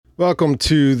Welcome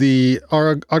to the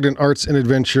Ogden Arts and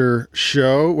Adventure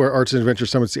Show, where Arts and Adventure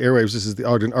summits the airwaves. This is the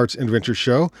Ogden Arts and Adventure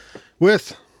Show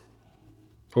with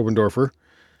Obendorfer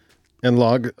and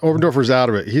Log. Obendorfer's out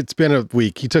of it. It's been a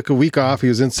week. He took a week off. He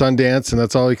was in Sundance, and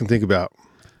that's all he can think about.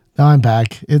 Now I'm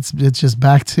back. It's just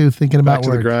back to thinking about Back to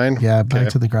work. the grind? Yeah, back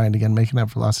to the grind again, making up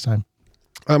for lost time.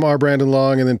 I'm R. Brandon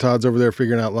Long, and then Todd's over there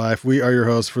figuring out life. We are your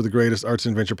hosts for the greatest arts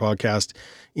and adventure podcast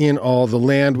in all the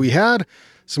land. We had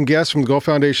some guests from the Gulf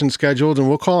Foundation scheduled, and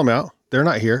we'll call them out. They're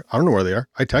not here. I don't know where they are.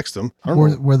 I text them.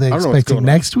 Were they expecting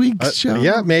next week's show?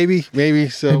 Yeah, maybe. So maybe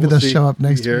they'll show up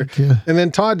next week. Yeah. And then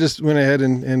Todd just went ahead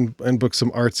and booked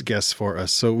some arts guests for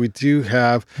us. So we do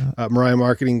have Mariah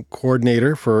Marketing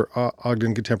Coordinator for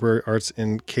Ogden Contemporary Arts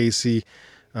and Casey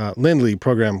Lindley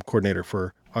Program Coordinator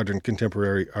for Ogden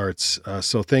Contemporary Arts.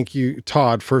 So thank you,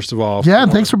 Todd, first of all. Yeah,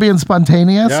 and thanks for being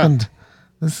spontaneous. Yeah. And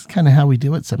this is kind of how we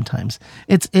do it sometimes.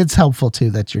 It's helpful, too,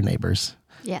 that you're neighbors.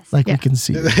 Yes. We can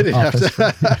see you.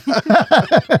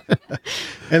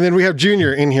 And then we have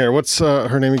Junior in here. What's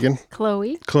her name again?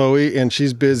 Chloe, and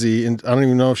she's busy, and I don't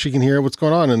even know if she can hear what's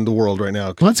going on in the world right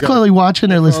now. What's Chloe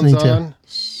watching or listening to?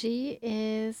 She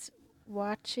is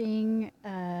watching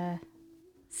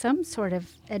some sort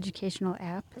of educational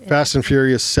app. Fast and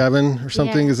Furious 7 or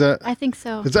something, yeah, is that? I think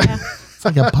so. It's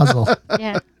like a puzzle.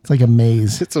 Yeah. It's like a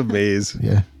maze. It's a maze.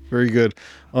 Yeah. Very good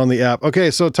on the app.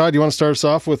 Okay, so Todd, you want to start us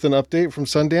off with an update from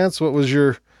Sundance? What was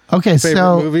your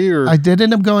favorite movie? Or? I did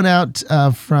end up going out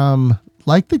from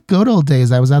like the good old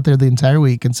days. I was out there the entire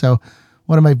week. And so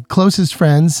one of my closest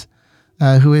friends,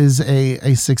 who is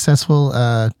a successful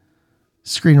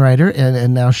screenwriter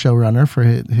and now showrunner for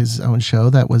his own show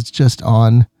that was just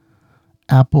on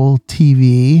Apple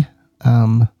TV,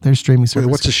 their streaming service.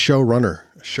 Wait, what's a showrunner?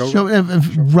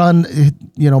 Run,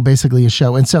 basically a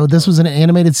show. And so this was an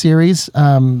animated series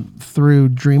through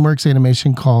DreamWorks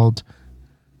Animation called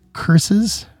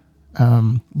Curses.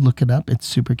 Look it up. It's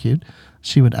super cute.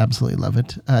 She would absolutely love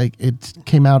it. It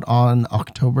came out on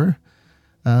October.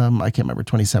 I can't remember,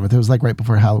 27th. It was like right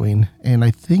before Halloween. And I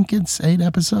think it's 8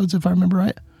 episodes, if I remember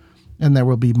right. And there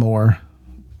will be more.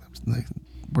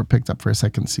 We're picked up for a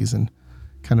second season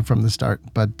kind of from the start.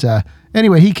 But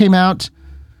anyway, he came out.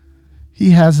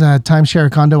 He has a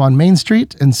timeshare condo on Main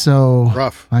Street, and so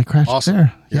I crashed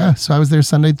there. Yeah, so I was there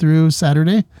Sunday through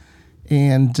Saturday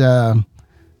and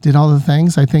did all the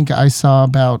things. I think I saw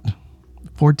about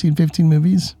 14, 15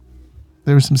 movies.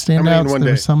 There were some standouts.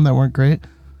 There were some that weren't great.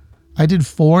 I did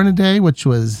 4 in a day, which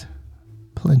was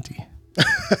plenty.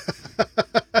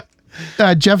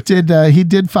 Jeff he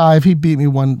did 5. He beat me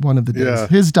one of the days. Yeah.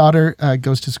 His daughter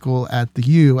goes to school at the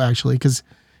U, actually, because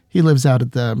he lives out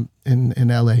at in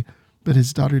LA. But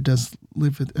his daughter does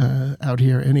live out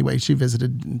here anyway. She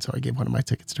visited, and so I gave one of my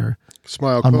tickets to her.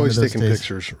 Smile. Chloe's taking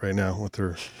pictures right now with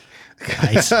her.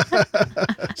 Nice.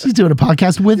 She's doing a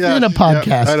podcast within a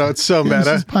podcast. Yeah, I know. It's so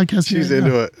meta. She's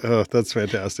into it. Oh, that's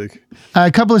fantastic. A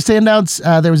couple of standouts.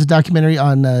 There was a documentary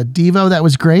on Devo that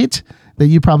was great that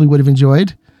you probably would have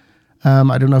enjoyed.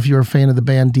 I don't know if you're a fan of the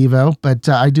band Devo, but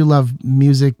I do love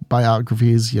music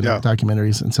biographies,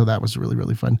 documentaries. And so that was really,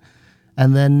 really fun.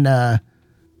 And then...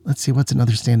 let's see, what's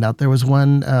another standout? There was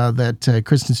one that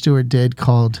Kristen Stewart did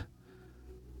called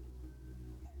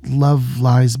Love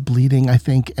Lies Bleeding, I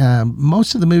think.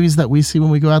 Most of the movies that we see when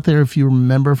we go out there, if you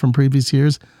remember from previous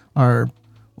years, are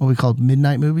what we call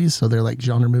midnight movies. So they're like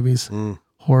genre movies,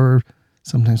 horror,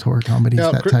 sometimes horror comedies,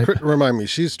 that type. Remind me,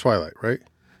 she's Twilight, right?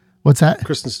 What's that?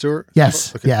 Kristen Stewart?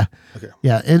 Yes. Okay. Yeah. Okay.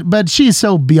 Yeah. But she's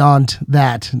so beyond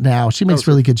that now. She makes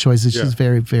really good choices. Yeah. She's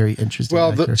very, very interesting.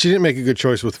 Well, she didn't make a good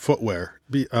choice with footwear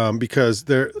because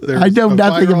there. I know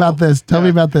nothing about this. Tell me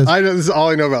about this. I know this is all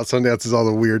I know about Sundance is all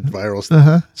the weird viral stuff.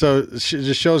 Uh-huh. So she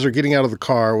just shows her getting out of the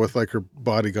car with like her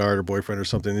bodyguard or boyfriend or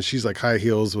something, and she's like high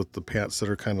heels with the pants that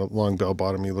are kind of long bell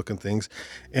bottomy looking things,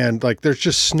 and like there's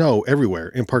just snow everywhere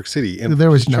in Park City. And there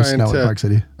was no snow in Park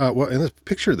City. Well, in the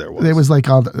picture there was.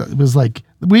 It was like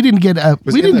we didn't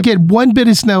get one bit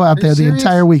of snow out there the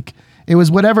entire week. It was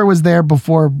whatever was there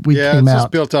before we came out. Yeah, it's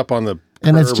just built up on the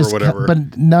and it's just or whatever.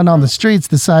 But none on the streets,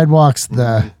 the sidewalks,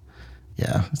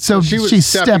 So she was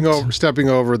stepping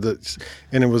over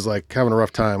and it was like having a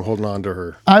rough time holding on to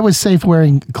her. I was safe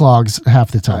wearing clogs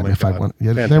half the time I went.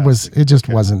 It just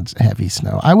wasn't heavy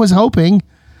snow. I was hoping,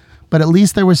 but at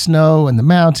least there was snow in the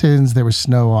mountains. There was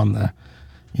snow on the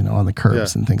on the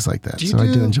curbs and things like that. So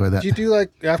I do enjoy that. Do you do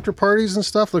like after parties and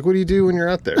stuff? Like what do you do when you're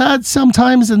out there?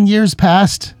 Sometimes in years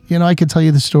past, I could tell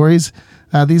you the stories.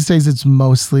 These days it's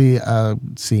mostly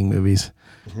seeing movies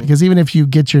because even if you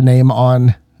get your name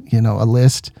on, a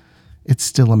list, it's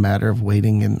still a matter of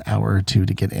waiting an hour or two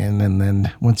to get in. And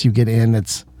then once you get in,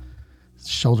 it's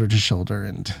shoulder to shoulder,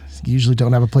 and usually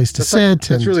don't have a place to sit.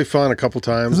 That's really fun a couple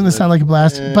times. Doesn't it sound like a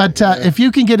blast? But if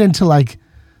you can get into like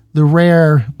the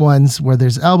rare ones where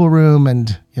there's elbow room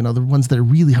and, the ones that are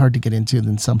really hard to get into,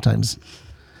 then sometimes,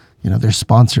 they're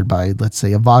sponsored by, let's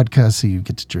say, a vodka, so you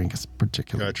get to drink a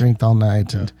particular drink all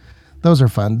night, and those are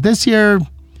fun. This year,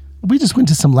 we just went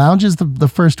to some lounges the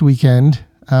first weekend.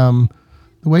 The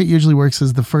way it usually works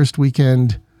is the first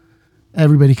weekend,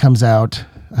 everybody comes out.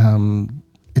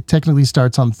 It technically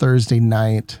starts on Thursday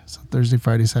night, so Thursday,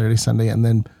 Friday, Saturday, Sunday, and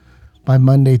then by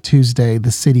Monday, Tuesday,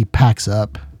 the city packs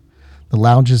up. The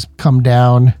lounges come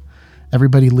down,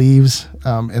 everybody leaves,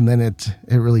 and then it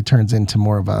really turns into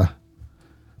more of a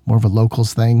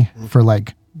locals thing for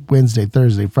like Wednesday,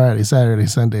 Thursday, Friday, Saturday,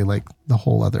 Sunday, like the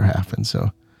whole other half. And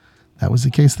so that was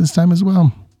the case this time as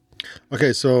well.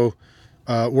 Okay, so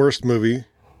worst movie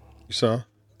you saw?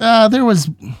 There was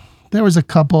a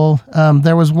couple.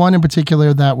 There was one in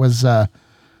particular that was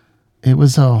it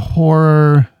was a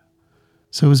horror.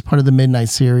 So it was part of the Midnight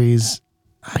series.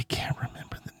 I can't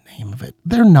remember the name of it.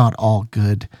 They're not all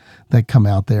good that come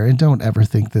out there, and don't ever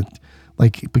think that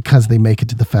like because they make it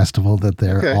to the festival that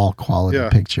they're all quality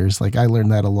pictures. Like I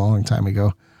learned that a long time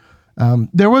ago.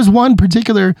 There was one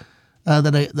particular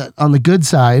that on the good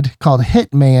side called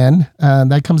Hitman.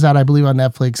 That comes out, I believe, on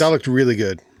Netflix. That looked really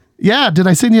good. Yeah, did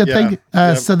I send you a thing?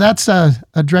 So that's a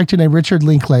director named Richard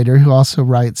Linklater who also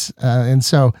writes. And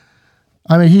so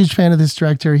I'm a huge fan of this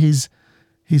director. He's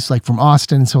like from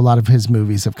Austin, so a lot of his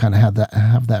movies have kind of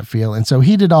have that feel. And so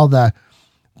he did all the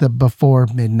Before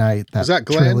Midnight, that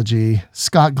trilogy.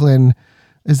 Scott Glenn,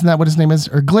 isn't that what his name is?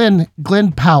 Or Glenn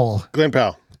Powell. Glenn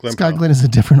Powell. Scott Glenn is a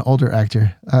different older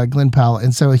actor. Glenn Powell,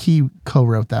 and so he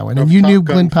co-wrote that one. And you knew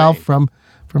Glenn Powell from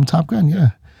Top Gun,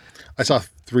 yeah. I saw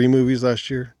 3 movies last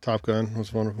year. Top Gun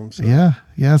was one of them. So.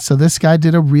 Yeah. So this guy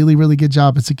did a really, really good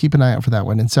job. So keep an eye out for that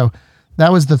one. And so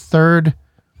that was the third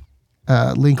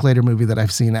Linklater movie that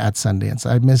I've seen at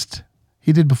Sundance.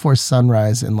 He did Before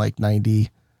Sunrise in like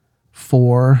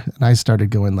 94, and I started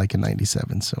going like in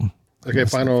 97. So okay,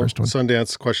 final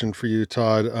Sundance question for you,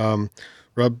 Todd.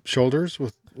 Rub shoulders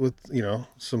with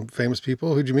some famous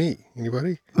people. Who'd you meet?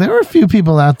 Anybody? There were a few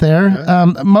people out there.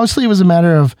 Yeah. Mostly it was a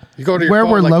contact where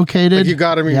we're located. Like you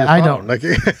got him in your phone. I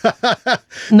don't.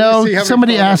 No,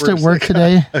 somebody asked at work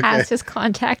today. Okay. Asked his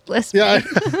contact list. Yeah.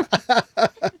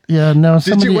 Yeah, no,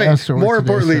 somebody asked at work more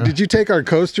importantly, today, so. Did you take our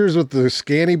coasters with the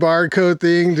scanny barcode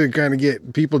thing to kind of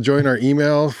get people join our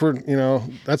email for,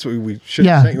 that's what we should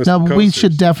have sent you with some we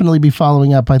should definitely be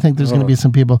following up. I think there's going to be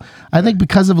some people. I think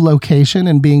because of location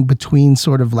and being between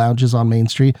sort of lounges on Main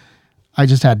Street, I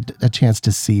just had a chance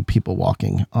to see people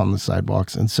walking on the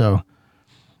sidewalks. And so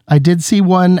I did see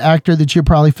one actor that you're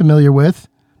probably familiar with,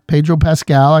 Pedro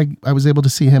Pascal. I was able to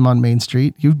see him on Main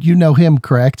Street. You know him,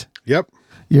 correct? Yep.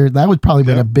 That would probably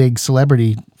been a big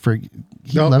celebrity for.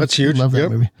 That's huge. Love that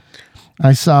movie.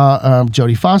 I saw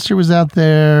Jodie Foster was out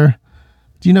there.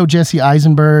 Do you know Jesse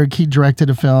Eisenberg? He directed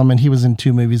a film and he was in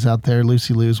 2 movies out there.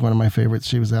 Lucy Liu is one of my favorites.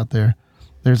 She was out there.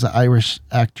 There's an Irish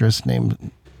actress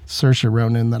named Saoirse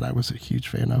Ronan that I was a huge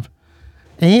fan of,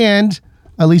 and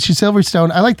Alicia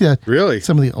Silverstone. I like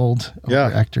some of the older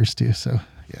actors too. So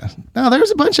no, there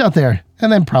was a bunch out there, and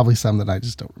then probably some that I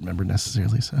just don't remember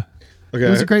necessarily. So. Okay, it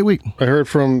was a great week. I heard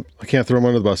I can't throw him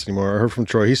under the bus anymore. I heard from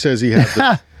Troy. He says he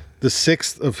had the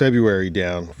 6th of February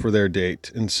down for their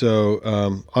date. And so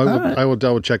I will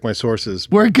double check my sources.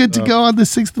 We're good to go on the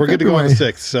 6th of February. We're good to go on the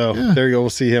 6th. So there you go. We'll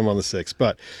see him on the 6th.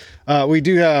 But we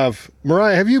do have,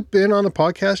 Mariah, have you been on a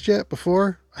podcast yet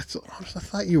before? I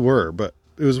thought you were, but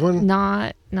it was one.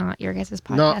 Not your guys'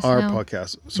 podcast. Not our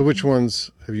podcast. So which ones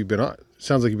have you been on?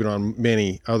 Sounds like you've been on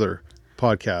many other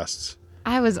podcasts.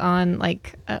 I was on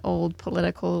like an old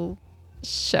political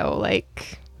show,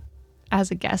 like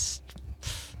as a guest,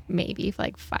 maybe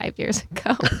like 5 years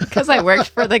ago, because I worked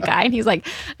for the guy and he's like,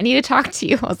 I need to talk to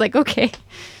you. I was like, okay.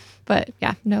 But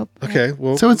yeah, nope. Okay.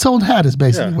 Well, so it's old hat is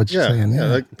basically what you're saying.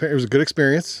 Yeah. It was a good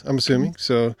experience, I'm assuming.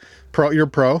 So you're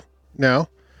pro now,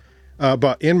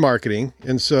 but in marketing.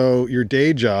 And so your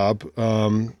day job,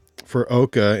 for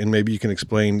Oka, and maybe you can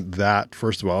explain that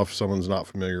first of all, if someone's not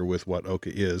familiar with what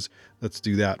Oka is. Let's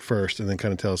do that first, and then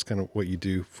kind of tell us kind of what you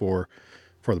do for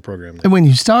the program. And when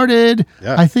you started,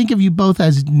 I think of you both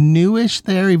as newish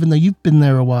there, even though you've been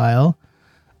there a while.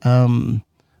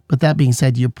 But that being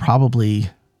said, you're probably,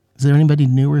 is there anybody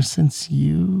newer since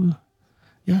you?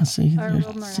 Yeah, so you're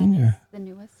senior. The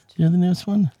newest. You're the newest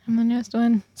one? I'm the newest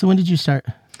one. So when did you start?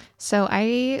 So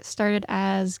I started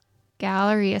as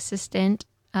gallery assistant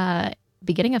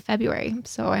beginning of February.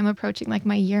 So I'm approaching like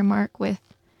my year mark with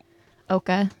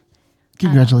Oka.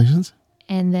 Congratulations.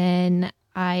 And then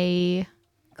I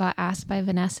got asked by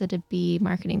Vanessa to be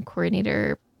marketing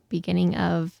coordinator beginning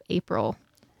of April.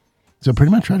 So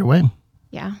pretty much right away.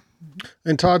 Yeah.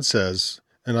 And Todd says,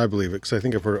 and I believe it because I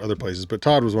think I've heard other places, but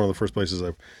Todd was one of the first places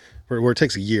where it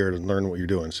takes a year to learn what you're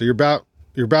doing. So you're about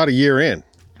a year in.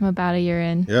 I'm about a year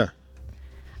in. Yeah.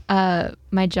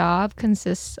 My job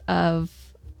consists of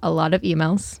a lot of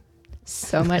emails,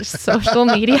 so much social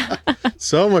media.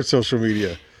 So much social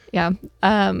media. Yeah.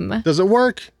 Does it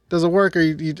work? Or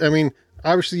I mean,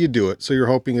 obviously you do it, so you're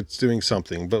hoping it's doing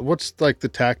something. But what's like the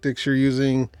tactics you're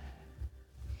using?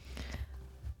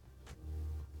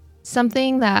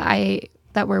 Something that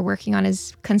we're working on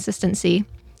is consistency.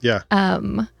 Yeah.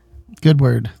 Good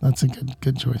word. That's a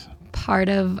good choice. Part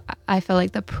of, I feel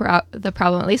like the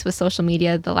problem, at least with social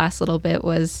media, the last little bit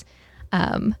was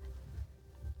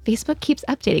Facebook keeps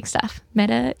updating stuff.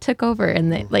 Meta took over,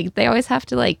 and they always have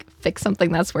to fix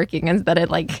something that's working, and that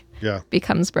it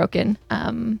becomes broken.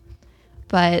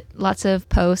 But lots of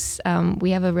posts.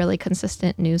 We have a really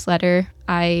consistent newsletter.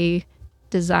 I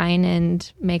design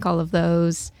and make all of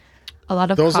those. A lot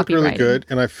of those look really copywriting. good,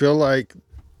 and I feel like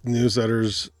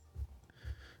newsletters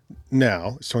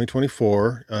now it's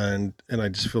 2024, and I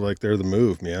just feel like they're the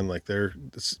move, man. Like it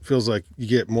feels like you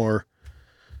get more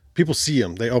people see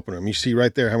them, they open them. You see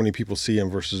right there how many people see them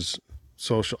versus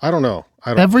social. I don't know.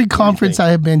 Every conference I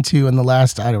have been to in the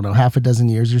last, I don't know, half a dozen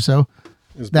years or so,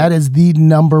 that is the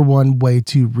number one way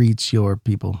to reach your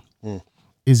people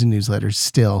is a newsletter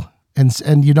still.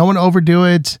 And you don't want to overdo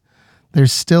it.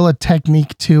 There's still a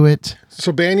technique to it.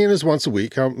 So Banyan is once a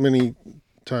week. How many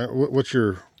times? What's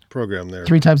your program there?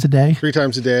 3 times a day. 3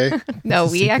 times a day? No,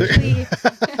 we actually,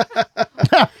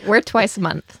 we're twice a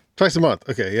month. Twice a month.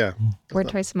 Okay, yeah. We're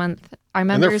twice a month. Our And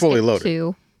members they're fully get loaded.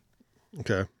 2.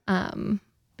 Okay.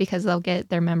 Because they'll get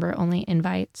their member-only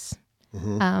invites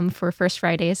for First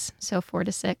Fridays. So 4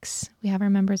 to 6, we have our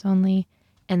members only.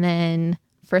 And then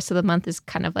first of the month is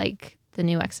kind of like the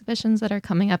new exhibitions that are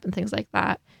coming up and things like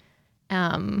that.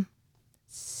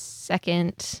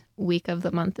 Second week of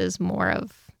the month is more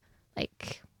of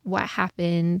like what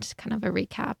happened, kind of a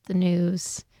recap, the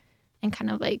news, and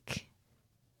kind of like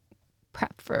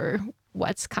prep for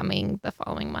what's coming the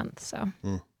following month. So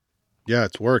Yeah,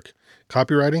 it's work.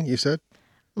 Copywriting, you said?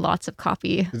 lots of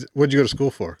copy. What'd you go to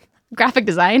school for? Graphic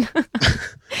design.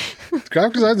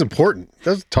 Graphic design's important.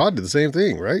 Todd did the same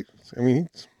thing, right? I mean,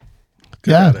 he's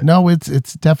good Yeah, at it. no,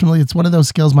 it's definitely, it's one of those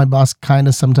skills my boss kind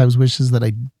of sometimes wishes that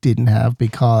I didn't have,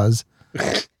 because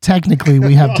technically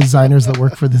we have designers that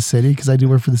work for the city, because I do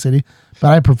work for the city, but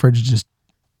I prefer to just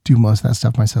do most of that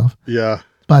stuff myself. Yeah.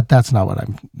 But that's not what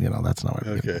I'm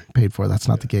Okay. getting paid for. That's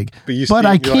not the gig. But you But see-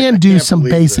 I you're like, can I do can't some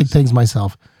believe basic this. things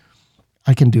myself.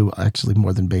 I can do actually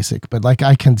more than basic, but like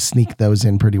I can sneak those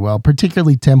in pretty well,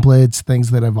 particularly templates,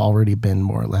 things that have already been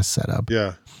more or less set up.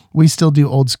 Yeah. We still do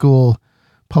old school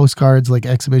postcards, like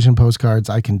exhibition postcards.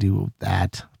 I can do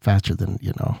that faster than,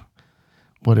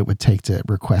 what it would take to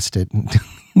request it and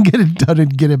get it done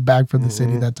and get it back from the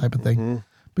city, that type of thing.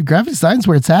 But graphic design's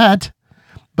where it's at.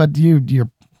 But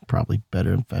you're probably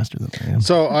better and faster than I am.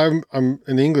 So I'm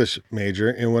an English major,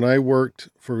 and when I worked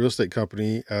for a real estate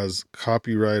company as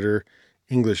copywriter,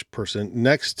 English person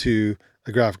next to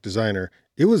a graphic designer,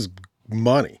 it was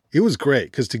money. It was great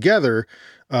because together,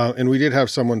 and we did have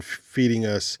someone feeding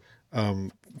us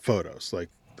photos, like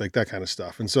that kind of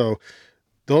stuff. And so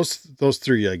those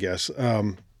three, I guess,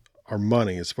 are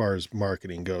money as far as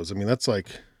marketing goes. I mean, that's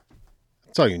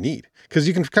all you need, because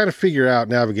you can kind of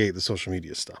navigate the social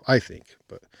media stuff, I think.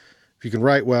 But if you can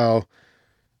write well,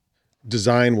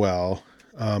 design well,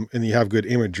 and you have good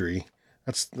imagery,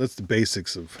 that's the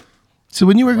basics of. So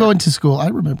when you were going to school, I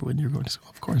remember when you were going to school,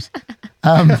 of course.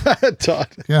 Todd.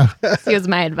 Yeah. He was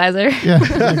my advisor.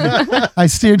 Yeah. I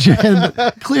steered you in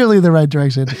clearly the right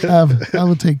direction. I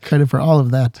will take credit for all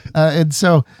of that. And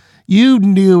so you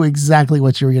knew exactly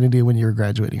what you were going to do when you were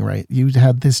graduating, right? You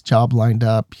had this job lined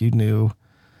up. You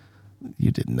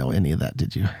didn't know any of that,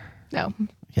 did you? No.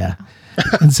 Yeah.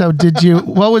 And so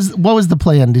what was the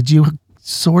plan? Did you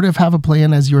sort of have a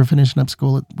plan as you were finishing up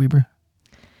school at Weber?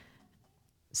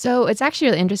 So it's actually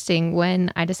really interesting. When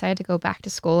I decided to go back to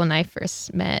school and I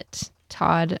first met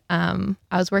Todd, I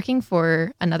was working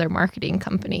for another marketing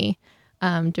company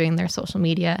doing their social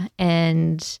media.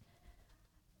 And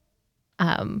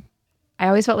I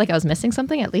always felt like I was missing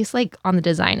something, at least like on the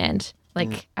design end.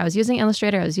 Like I was using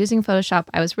Illustrator, I was using Photoshop.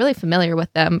 I was really familiar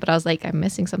with them, but I was like, I'm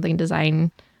missing something design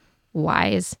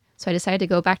wise. So I decided to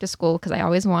go back to school because I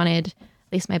always wanted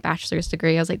at least my bachelor's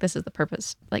degree. I was like, this is the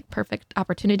perfect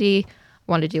opportunity.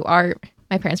 I wanted to do art.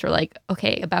 My parents were like,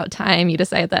 okay, about time you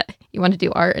decide that you want to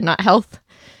do art and not health.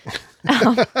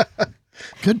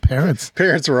 Good parents.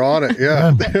 Parents were on it.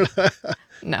 Yeah.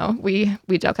 No, we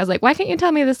joke. I was like, why can't you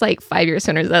tell me this like 5 years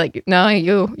sooner? They're like, no,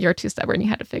 you're too stubborn. You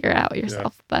had to figure it out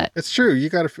yourself. But It's true. You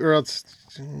got to, or else,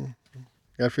 you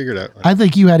got to figure it out. I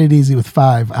think you had it easy with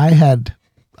 5.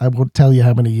 I won't tell you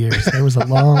how many years. There was a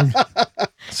long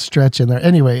stretch in there.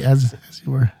 Anyway, as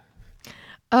you were.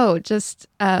 oh, just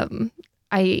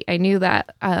I knew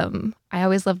that I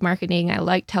always loved marketing. I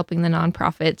liked helping the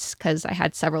nonprofits because I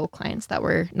had several clients that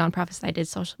were nonprofits that I did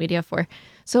social media for.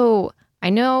 So I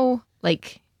know,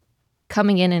 like,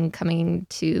 coming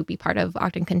to be part of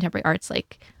Ogden Contemporary Arts,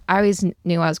 like, I always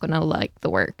knew I was going to like the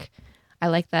work. I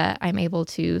like that I'm able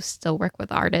to still work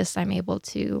with artists. I'm able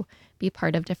to be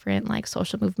part of different like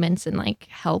social movements and like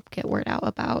help get word out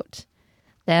about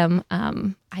them.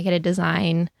 I get to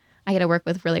design. I get to work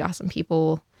with really awesome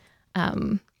people.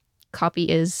 Copy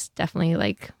is definitely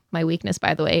like my weakness,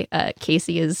 by the way.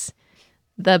 Casey is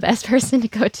the best person to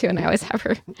go to, and I always have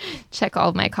her check all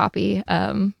of my copy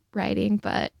writing.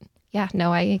 But yeah,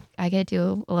 no, I get to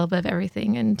do a little bit of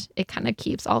everything, and it kind of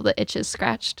keeps all the itches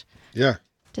scratched. Yeah.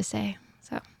 To say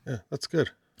so. Yeah, that's good.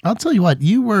 I'll tell you what,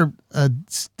 you were a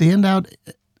standout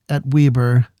at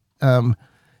Weber in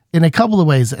a couple of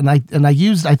ways, and I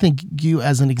used, I think, you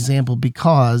as an example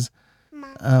because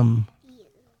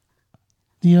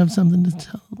do you have something to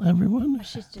tell everyone?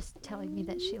 She's just telling me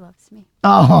that she loves me.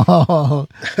 Oh,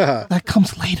 that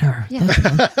comes later. Yeah.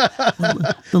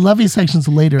 The lovey section's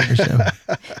later in the show.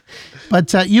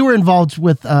 But you were involved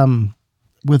with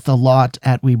a lot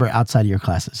at Weber outside of your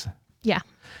classes. Yeah.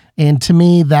 And to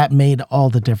me, that made all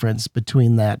the difference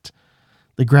between the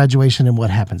graduation and what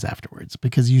happens afterwards,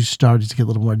 because you started to get a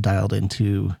little more dialed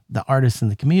into the artists in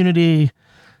the community.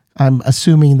 I'm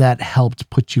assuming that helped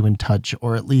put you in touch,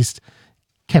 or at least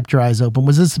kept your eyes open.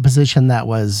 Was this a position that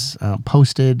was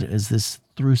posted? Is this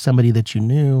through somebody that you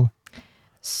knew?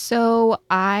 So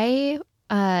I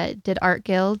did Art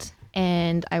Guild,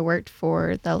 and I worked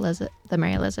for the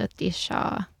Mary Elizabeth D.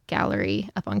 Shaw Gallery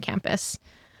up on campus.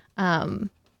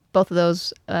 Both of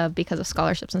those, because of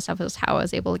scholarships and stuff, was how I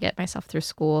was able to get myself through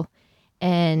school.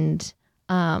 And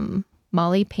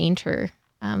Molly Painter,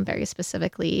 very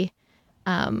specifically,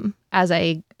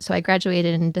 I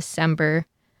graduated in December,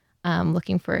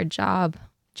 looking for a job.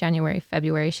 January,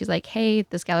 February, she's like, "Hey,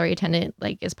 this gallery attendant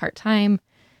like is part-time.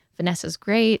 Vanessa's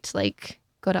great. Like,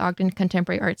 go to Ogden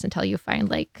Contemporary Arts until you find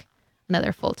like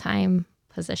another full-time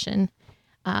position."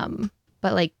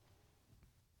 But like,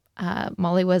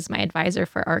 Molly was my advisor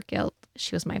for Art Guild.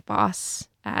 She was my boss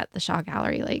at the Shaw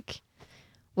Gallery. Like,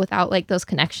 without like those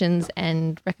connections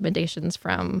and recommendations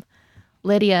from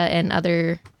Lydia and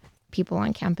other people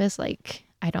on campus, like,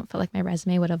 I don't feel like my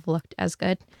resume would have looked as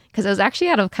good, because it was actually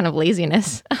out of kind of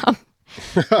laziness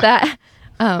that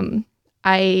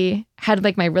I had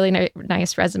like my really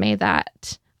nice resume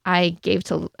that I gave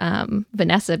to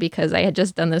Vanessa, because I had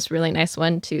just done this really nice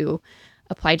one to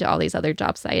apply to all these other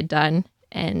jobs that I had done.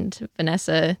 And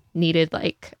Vanessa needed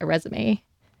like a resume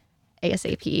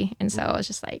ASAP. And so I was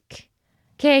just like,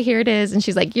 okay, here it is. And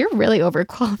she's like, "You're really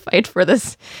overqualified for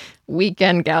this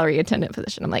weekend gallery attendant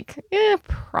position." I'm like, yeah,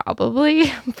 probably.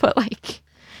 But like,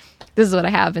 this is what I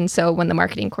have. And so when the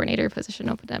marketing coordinator position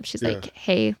opened up, she's like,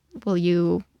 "Hey, will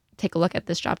you take a look at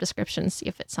this job description, see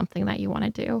if it's something that you want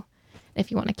to do,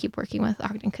 if you want to keep working with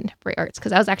Ogden Contemporary Arts?"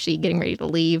 Because I was actually getting ready to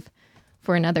leave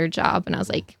for another job. And I was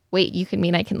like, "Wait, you can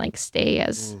mean I can like stay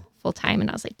as full time?" And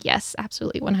I was like, "Yes,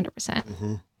 absolutely, 100%."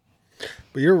 Mm-hmm.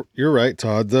 But you're right,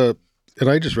 Todd. And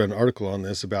I just read an article on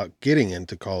this about getting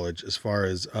into college, as far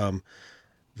as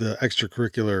the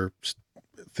extracurricular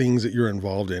things that you're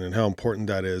involved in and how important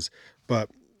that is. But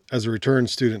as a return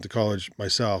student to college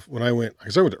myself,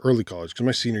 because I went to early college, because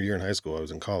my senior year in high school, I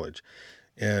was in college,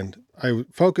 and I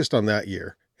focused on that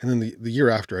year. And then the year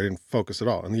after, I didn't focus at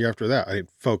all. And the year after that, I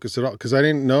didn't focus at all, because I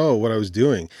didn't know what I was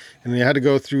doing. And I had to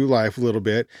go through life a little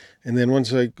bit. And then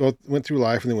once I went through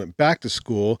life and then went back to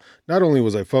school, not only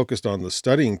was I focused on the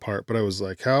studying part, but I was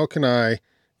like, how can I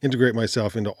integrate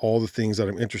myself into all the things that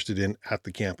I'm interested in at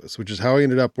the campus, which is how I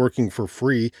ended up working for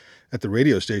free at the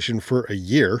radio station for a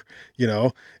year,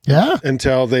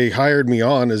 until they hired me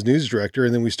on as news director.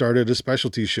 And then we started a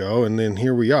specialty show, and then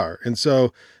here we are. And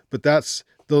so, but that's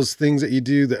those things that you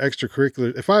do, the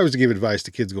extracurricular. If I was to give advice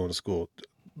to kids going to school,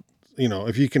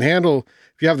 if you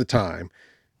have the time,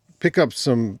 pick up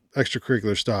some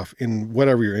extracurricular stuff in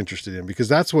whatever you're interested in, because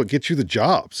that's what gets you the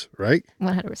jobs, right?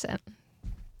 100%.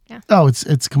 Yeah. Oh,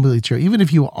 it's completely true. Even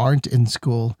if you aren't in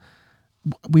school,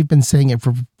 we've been saying it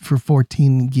for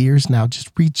 14 years now.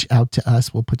 Just reach out to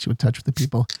us. We'll put you in touch with the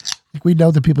people. Like, we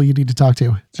know the people you need to talk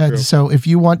to. And so if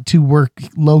you want to work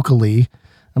locally,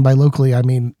 and by locally I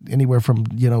mean anywhere from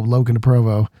Logan to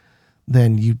Provo,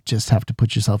 then you just have to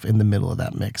put yourself in the middle of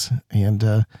that mix,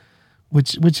 and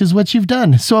which is what you've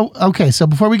done. So okay, so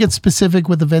before we get specific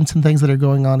with events and things that are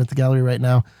going on at the gallery right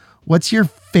now, what's your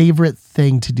favorite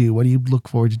thing to do? What do you look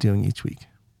forward to doing each week?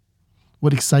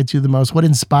 What excites you the most? What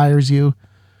inspires you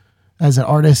as an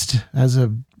artist, as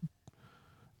a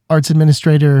arts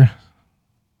administrator?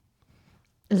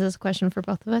 Is this a question for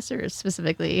both of us or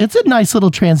specifically? It's a nice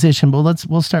little transition, but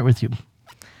we'll start with you.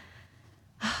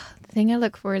 The thing I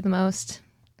look forward the most,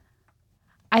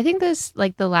 I think this,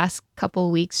 like the last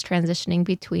couple weeks transitioning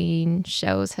between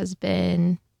shows has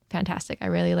been fantastic. I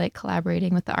really like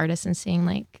collaborating with the artists and seeing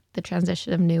like the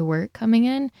transition of new work coming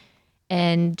in,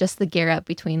 and just the gear up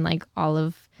between like all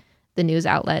of the news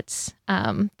outlets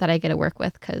that I get to work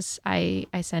with, because I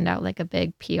send out like a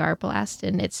big PR blast,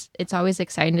 and it's always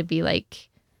exciting to be like,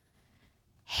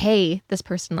 hey, this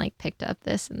person like picked up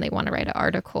this and they want to write an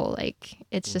article. Like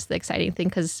it's just the exciting thing,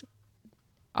 because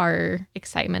our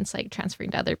excitement's like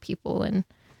transferring to other people and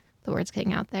the word's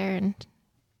getting out there. And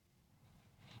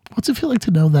what's it feel like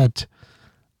to know that?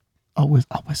 I'll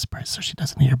whisper so she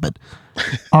doesn't hear, but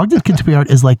Ogden Contemporary Art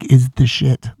is the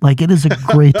shit. Like, it is a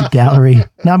great gallery.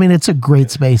 No, I mean, it's a great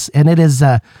space, and it is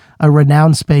a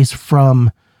renowned space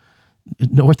from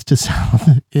north to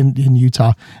south in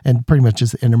Utah, and pretty much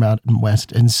just the Intermountain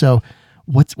West. And so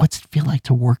what's it feel like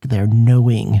to work there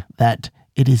knowing that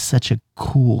it is such a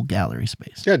cool gallery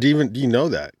space? Yeah, do you know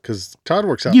that? Because Todd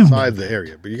works outside the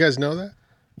area, but you guys know that?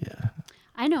 Yeah.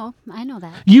 I know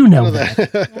that. You know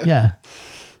that. Yeah.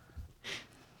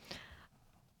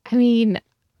 I mean,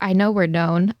 I know we're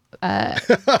known.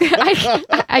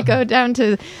 I go down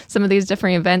to some of these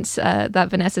different events that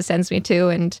Vanessa sends me to,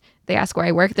 and they ask where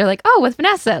I work. They're like, oh, with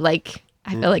Vanessa. Like,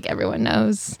 I feel like everyone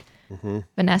knows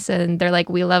Vanessa, and they're like,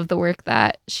 we love the work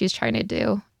that she's trying to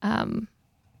do.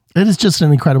 It is just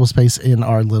an incredible space in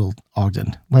our little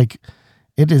Ogden. Like,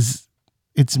 it's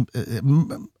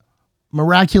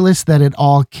miraculous that it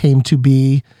all came to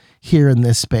be here in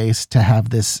this space, to have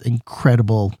this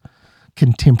incredible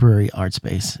contemporary art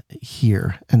space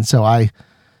here. And so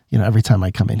every time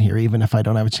I come in here, even if I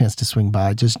don't have a chance to swing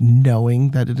by, just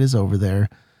knowing that it is over there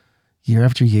year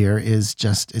after year is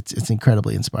just, it's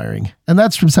incredibly inspiring. And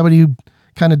that's from somebody who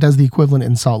kind of does the equivalent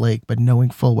in Salt Lake, but knowing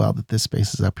full well that this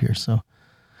space is up here. So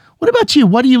what about you?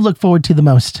 What do you look forward to the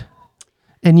most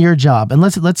in your job? And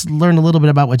let's learn a little bit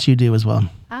about what you do as well.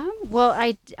 Well,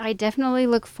 I definitely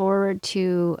look forward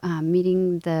to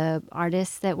meeting the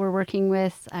artists that we're working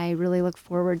with. I really look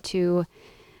forward to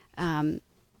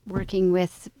working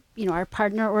with our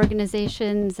partner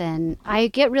organizations, and I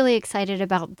get really excited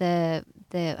about the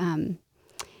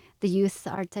youth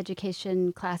arts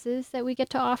education classes that we get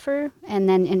to offer, and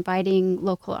then inviting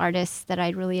local artists that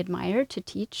I really admire to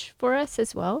teach for us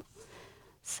as well.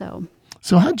 So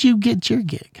how'd you get your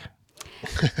gig?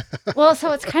 Well,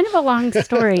 so it's kind of a long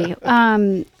story.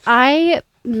 I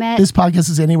met... This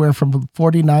podcast is anywhere from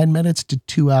 49 minutes to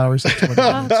 2 hours.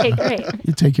 Okay, great.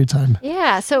 You take your time.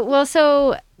 Yeah. So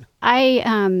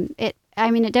it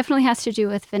definitely has to do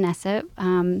with Vanessa.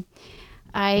 How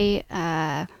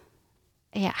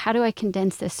do I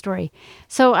condense this story?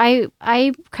 So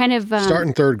I kind of... Start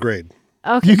in third grade.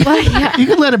 Okay. You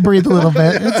can let it breathe a little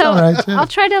bit. It's all right. I'll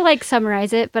try to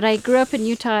summarize it, but I grew up in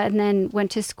Utah and then went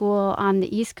to school on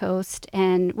the East Coast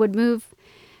and would move.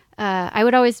 I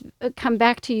would always come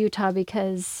back to Utah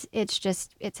because it's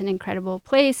an incredible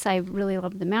place. I really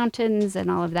love the mountains and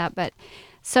all of that. But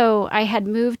so I had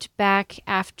moved back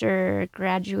after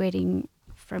graduating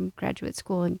from graduate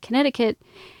school in Connecticut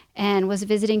and was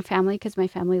visiting family because my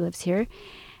family lives here.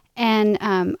 And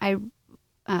I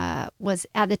was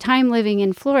at the time living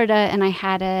in Florida, and I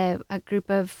had a group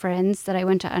of friends that I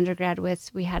went to undergrad with.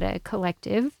 We had a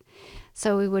collective,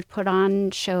 so we would put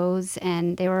on shows,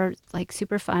 and they were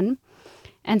super fun.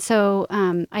 And so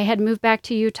I had moved back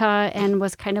to Utah and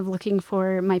was kind of looking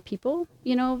for my people,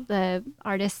 the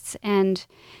artists. And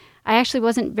I actually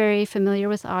wasn't very familiar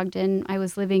with Ogden. I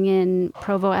was living in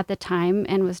Provo at the time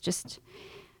and was just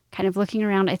kind of looking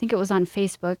around. I think it was on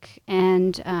Facebook,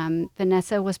 and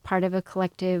Vanessa was part of a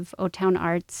collective, O-Town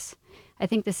Arts. I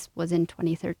think this was in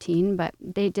 2013, but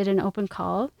they did an open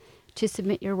call to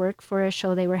submit your work for a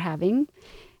show they were having.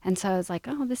 And so I was like,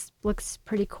 oh, this looks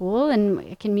pretty cool, and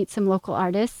I can meet some local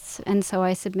artists. And so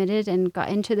I submitted and got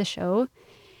into the show.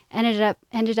 Ended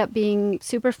up being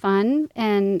super fun,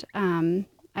 and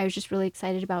I was just really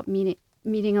excited about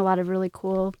meeting a lot of really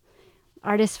cool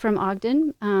artists from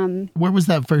Ogden. Where was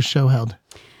that first show held?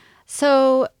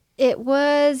 So it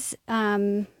was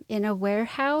in a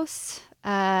warehouse,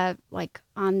 on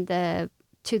the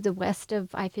to the west of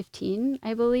I-15,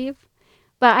 I believe.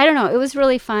 But I don't know. It was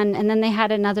really fun. And then they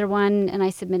had another one, and I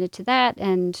submitted to that.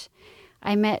 And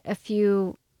I met a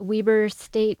few Weber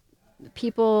State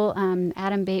people,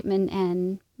 Adam Bateman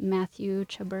and Matthew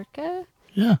Chaburka.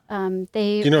 Yeah.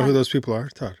 They Do you know who those people are,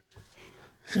 Todd?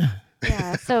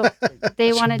 yeah. So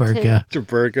they wanted to.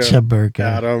 Chaburka,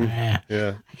 Adam.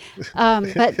 Yeah.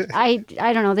 But I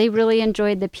don't know. They really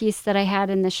enjoyed the piece that I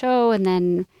had in the show, and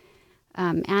then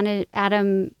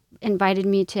Adam invited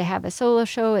me to have a solo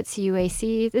show at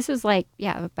CUAC. This was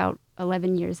about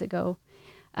 11 years ago.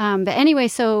 But anyway,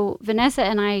 so Vanessa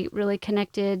and I really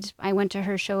connected. I went to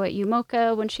her show at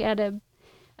UMOCA when she had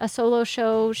a solo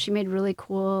show. She made really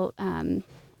cool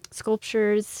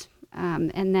sculptures.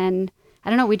 And then, I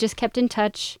don't know, we just kept in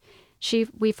touch.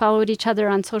 We followed each other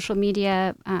on social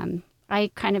media.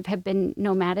 I kind of have been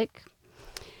nomadic.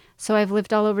 So I've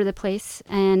lived all over the place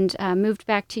and moved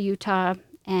back to Utah.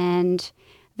 And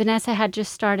Vanessa had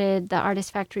just started the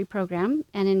Artist Factory program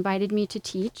and invited me to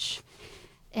teach.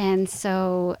 And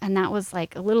that was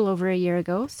like a little over a year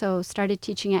ago. So started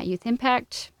teaching at Youth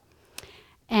Impact.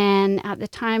 And at the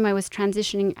time I was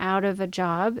transitioning out of a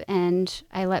job, and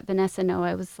I let Vanessa know.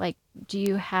 I was like, do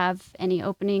you have any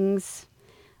openings?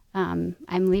 I'm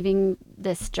leaving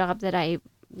this job that I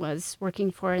was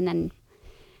working for. And then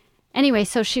anyway,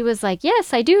 so she was like,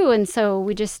 yes, I do. And so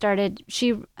we just started.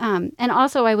 And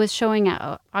also I was showing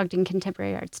at Ogden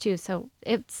Contemporary Arts too. So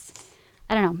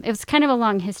I don't know. It was kind of a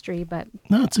long history, but...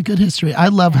 No, it's a good history. I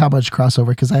love how much crossover,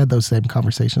 because I had those same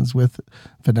conversations with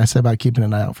Vanessa about keeping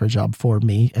an eye out for a job for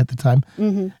me at the time.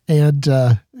 Mm-hmm. And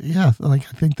I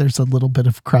think there's a little bit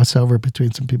of crossover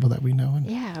between some people that we know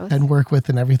and work with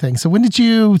and everything. So when did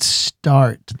you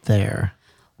start there?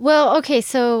 Well, okay,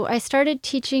 so I started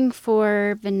teaching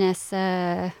for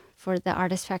Vanessa for the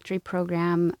Artist Factory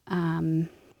program. I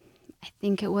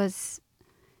think it was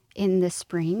in the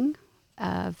spring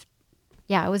of...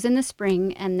 Yeah, it was in the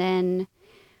spring, and then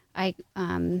I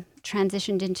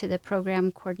transitioned into the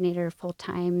program coordinator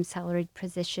full-time salaried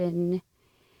position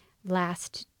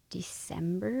last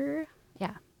December.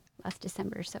 Yeah, last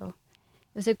December. So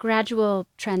it was a gradual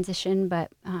transition,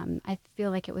 but I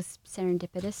feel like it was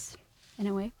serendipitous in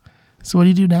a way. So what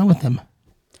do you do now with them?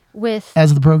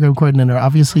 As the program coordinator,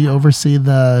 obviously you oversee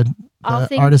the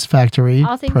Artist Factory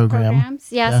all things program.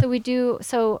 Programs. Yeah, so we do...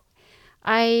 So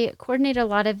I coordinate a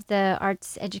lot of the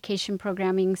arts education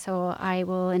programming, so I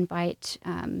will invite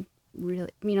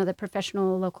the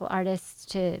professional local artists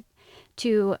to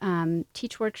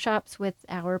teach workshops with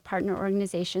our partner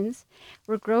organizations.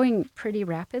 We're growing pretty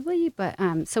rapidly, but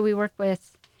so we work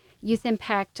with Youth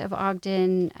Impact of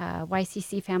Ogden,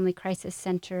 YCC Family Crisis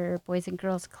Center, Boys and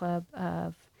Girls Club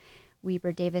of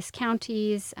Weber Davis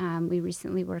counties. We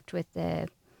recently worked with the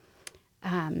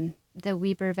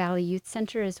Weber Valley Youth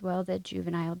Center as well, the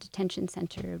Juvenile Detention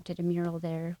Center, did a mural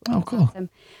there. Oh, cool. Awesome.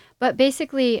 But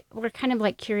basically, we're kind of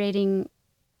like curating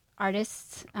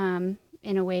artists in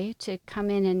a way to come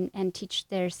in and teach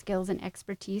their skills and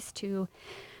expertise to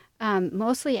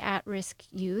mostly at-risk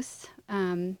youth.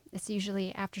 It's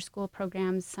usually after-school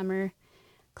programs, summer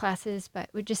classes, but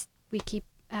we keep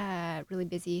really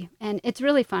busy. And it's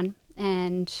really fun.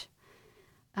 And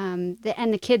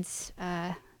the kids...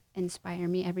 inspire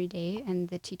me every day, and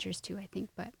the teachers too, I think.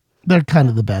 But they're kind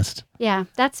of the best. Yeah,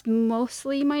 that's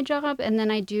mostly my job, and then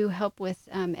I do help with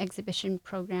exhibition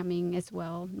programming as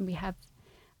well. We have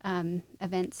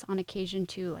events on occasion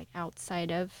too, like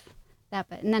outside of that.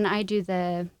 And then I do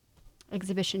the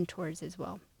exhibition tours as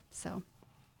well. So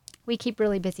we keep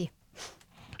really busy.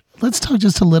 Let's talk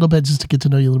just a little bit, just to get to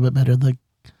know you a little bit better. Like,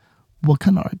 what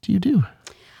kind of art do you do?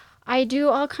 I do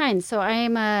all kinds. So I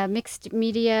am a mixed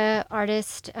media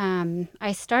artist.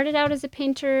 I started out as a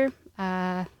painter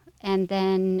and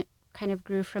then kind of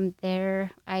grew from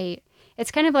there.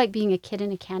 It's kind of like being a kid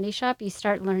in a candy shop. You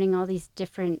start learning all these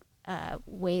different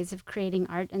ways of creating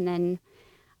art, and then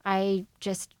I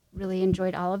just really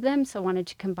enjoyed all of them, so wanted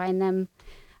to combine them.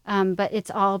 But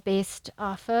it's all based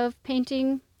off of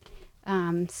painting.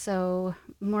 So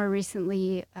more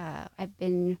recently, I've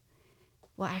been...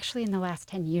 Well, actually, in the last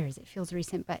 10 years, it feels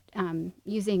recent, but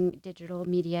using digital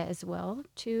media as well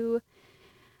to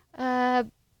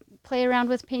play around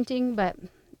with painting. But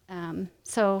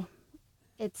so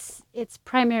it's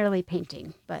primarily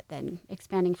painting, but then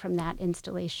expanding from that,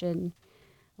 installation,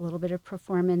 a little bit of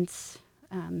performance,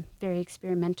 very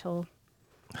experimental.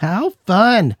 How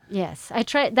fun! Yes, I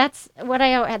try. That's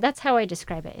how I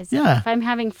describe it. If I'm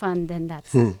having fun, then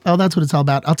that's. Oh, that's what it's all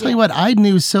about. I'll tell you what. I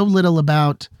knew so little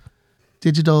about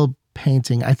digital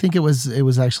painting. I think it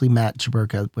was actually Matt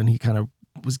Chaburka when he kind of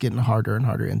was getting harder and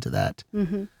harder into that.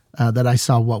 Mm-hmm. that I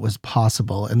saw what was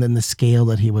possible, and then the scale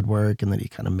that he would work, and then he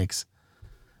kind of mix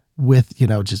with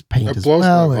just paint It as blows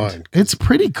well. my and mind, 'cause- it's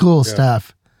pretty cool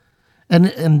stuff,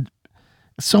 and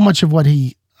so much of what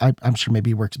I'm sure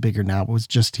maybe he works bigger now, was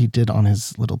just he did on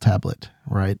his little tablet,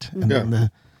 right? And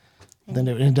then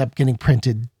it ended up getting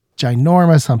printed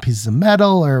ginormous on pieces of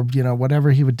metal or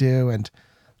whatever he would do, and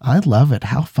I love it.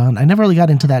 How fun! I never really got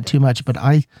into that too much, but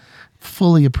I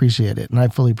fully appreciate it, and I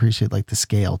fully appreciate like the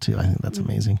scale too. I think that's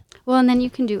amazing. Well, and then you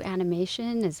can do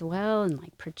animation as well and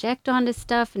like project onto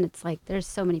stuff. And it's like there's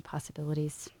so many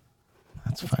possibilities.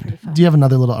 That's It's fun. pretty fun. Do you have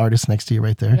another little artist next to you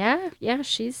right there? Yeah.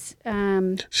 She's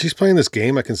She's playing this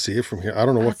game. I can see it from here. I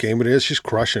don't know what game it is. She's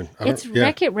crushing. it's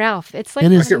Wreck-It Ralph. It's like It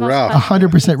one is of the most Wreck-It Ralph. popular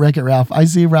 100% Wreck-It Ralph. I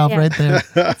see Ralph Yeah. right there.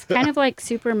 It's kind of like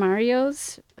Super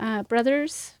Mario's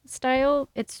brothers style.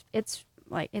 It's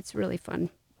really fun.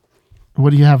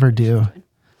 What do you have her do?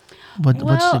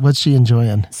 Well- What's she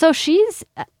enjoying? So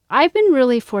I've been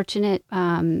really fortunate.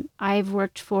 I've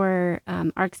worked for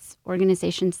arts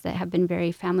organizations that have been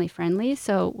very family friendly.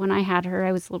 So when I had her,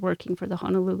 I was working for the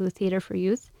Honolulu Theater for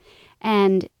Youth,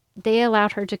 and they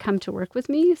allowed her to come to work with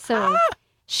me. So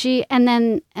and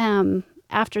then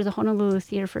after the Honolulu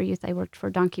Theater for Youth, I worked for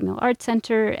Donkey Mill Art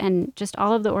Center, and just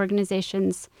all of the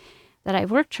organizations that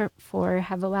I've worked for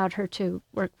have allowed her to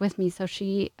work with me. So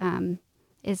she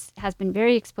has been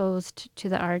very exposed to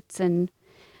the arts, and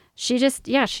she just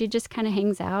kind of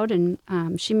hangs out, and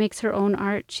she makes her own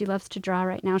art. She loves to draw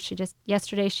right now.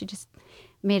 Yesterday she just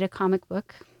made a comic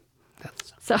book.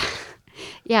 So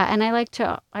yeah, and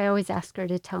I always ask her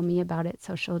to tell me about it.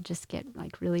 So she'll just get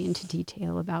like really into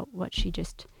detail about what she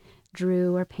just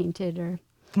drew or painted or.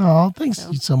 Oh, thanks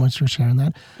so much for sharing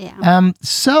that. Yeah.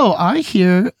 So I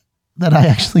hear that I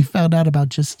actually found out about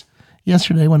just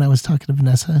yesterday when I was talking to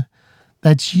Vanessa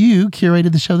that you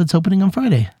curated the show that's opening on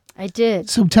Friday. I did.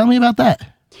 So tell me about that.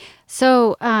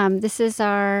 So this is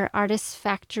our Artist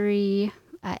Factory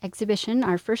exhibition,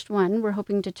 our first one. We're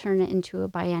hoping to turn it into a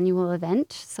biannual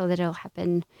event so that it'll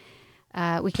happen.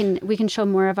 We can show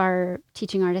more of our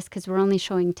teaching artists because we're only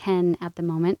showing 10 at the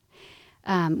moment,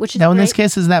 which is Now, in great. this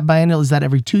case, is that biennial? Is that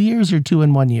every 2 years or 2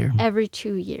 in 1 year? Every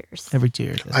 2 years. Every 2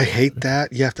 years. I hate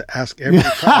that. You have to ask every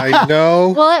time. I know.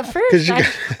 Well, at first, you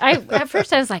I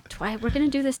was like, we're going to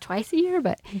do this twice a year,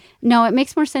 but no, it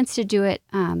makes more sense to do it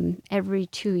every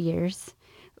 2 years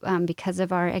because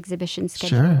of our exhibition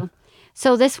schedule. Sure.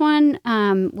 So this one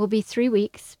will be 3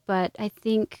 weeks, but I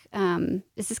think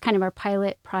this is kind of our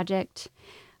pilot project.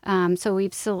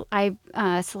 So I've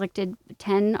selected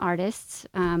 10 artists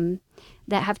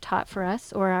that have taught for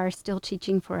us or are still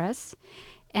teaching for us.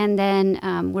 And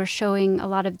then we're showing a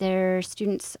lot of their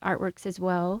students' artworks as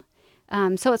well.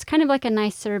 So it's kind of like a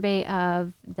nice survey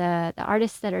of the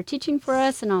artists that are teaching for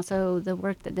us and also the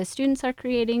work that the students are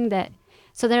creating.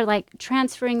 So they're like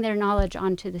transferring their knowledge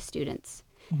onto the students.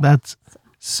 That's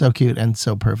so cute and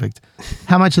so perfect.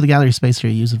 How much of the gallery space are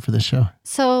you using for this show?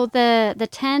 So the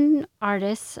 10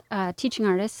 artists, teaching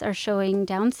artists, are showing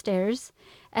downstairs,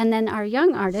 and then our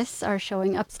young artists are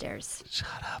showing upstairs. Shut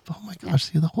up. Oh my gosh,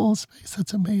 see the whole space.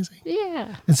 That's amazing.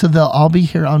 Yeah. And so they'll all be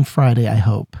here on Friday, I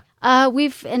hope.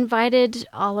 We've invited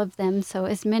all of them, so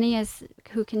as many as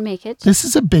who can make it. This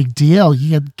is a big deal.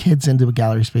 You get kids into a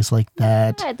gallery space like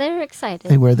that. Yeah, they're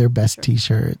excited. They wear their best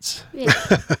t-shirts. Yeah.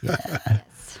 Yeah.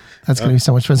 Yes. That's going to be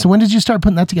so much fun. So when did you start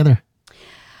putting that together?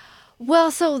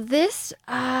 Well, so this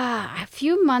a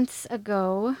few months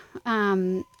ago.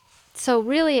 So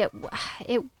really,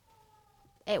 it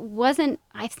wasn't.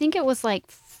 I think it was like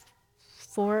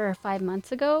 4 or 5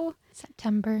 months ago.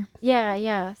 September.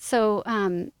 Yeah. So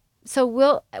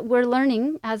we're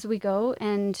learning as we go,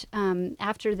 and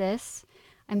after this,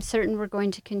 I'm certain we're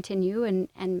going to continue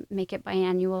and make it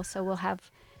biannual. So we'll have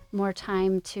more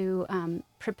time to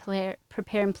prepare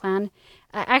and plan.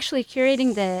 Actually,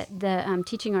 curating the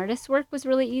teaching artists' work was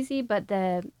really easy, but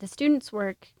the students'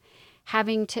 work,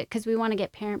 having to, because we want to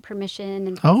get parent permission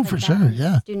and things For like sure, that,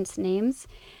 yeah. students' names.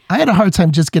 I had a hard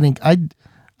time just getting,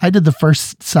 I did the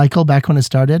first cycle back when it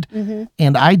started,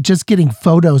 and just getting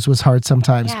photos was hard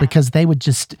sometimes Yeah. because they would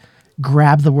just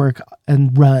grab the work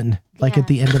and run like Yeah. at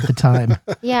the end of the time.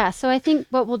 Yeah, so I think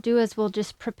what we'll do is we'll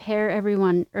just prepare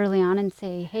everyone early on and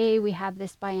say, hey, we have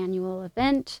this biannual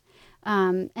event.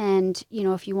 And,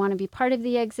 if you want to be part of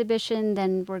the exhibition,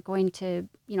 then we're going to,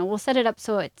 we'll set it up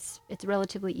so it's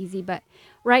relatively easy. But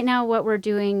right now what we're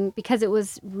doing, because it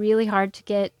was really hard to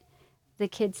get the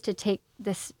kids to take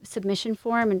this submission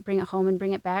form and bring it home and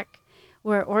bring it back,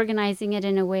 we're organizing it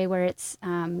in a way where it's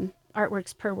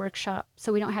artworks per workshop.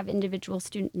 So we don't have individual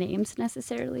student names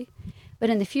necessarily. But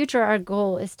in the future, our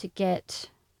goal is to get,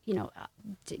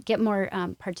 to get more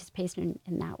participation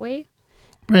in that way.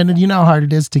 Brandon, you know how hard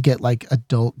it is to get like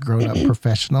adult, grown-up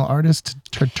professional artists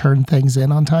to turn things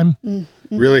in on time?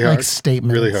 Really hard. Like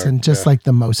statements Really hard, and just yeah. like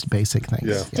the most basic things.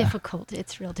 Yeah. Difficult.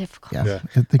 It's real difficult. Yeah.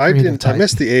 Yeah. The I creative type.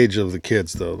 missed the age of the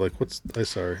kids though. Like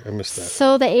sorry, I missed that.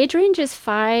 So the age range is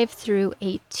 5 through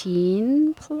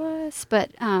 18 plus, but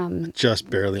Just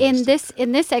barely in missed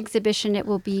this exhibition it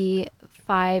will be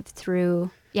 5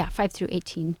 through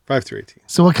 18. 5 through 18.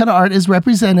 So what kind of art is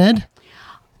represented?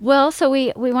 Well, so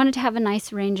we wanted to have a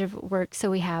nice range of work.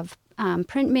 So we have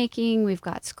printmaking, we've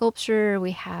got sculpture,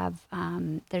 we have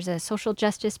there's a social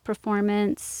justice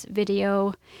performance,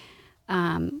 video,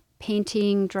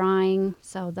 painting, drawing.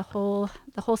 So the whole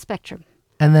spectrum.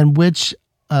 And then which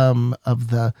of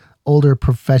the older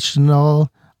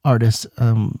professional artists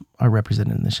are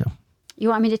represented in the show? You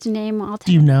want me to name all 10?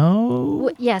 Do you know?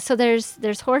 Yeah. So there's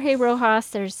Jorge Rojas,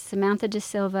 there's Samantha De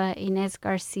Silva, Inez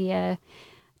Garcia,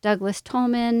 Douglas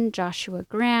Tolman, Joshua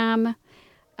Graham,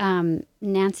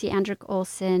 Nancy Andrick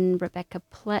Olson, Rebecca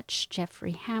Pletch,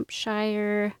 Jeffrey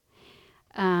Hampshire.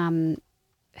 Who am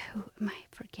I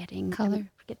forgetting? Color.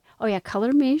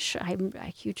 Color Mish. I'm a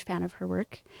huge fan of her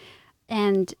work.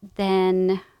 And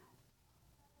then,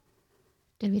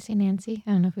 Did we say Nancy?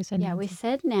 I don't know if we said Nancy. we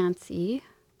said Nancy.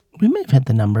 We may have hit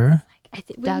the number. I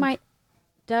think we Doug. might.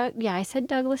 Doug. Yeah, I said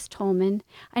Douglas Tolman.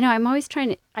 I know. I'm always trying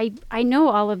to. I know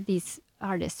all of these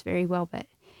artists very well, but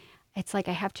it's like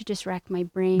I have to just rack my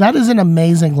brain. That is an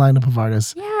amazing lineup of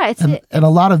artists. Yeah, And a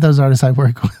lot of those artists I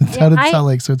work with down in I- Salt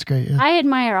Lake, so it's great. Yeah. I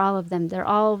admire all of them. They're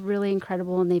all really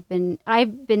incredible, and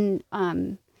I've been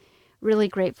really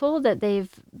grateful that they've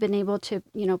been able to,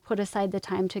 put aside the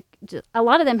time to. A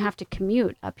lot of them have to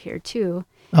commute up here too.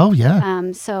 Oh,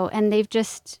 yeah. So and they've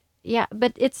just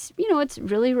but it's it's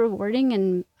really rewarding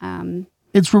and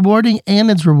It's rewarding and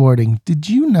it's rewarding. Did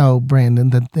you know, Brandon,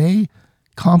 that they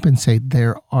compensate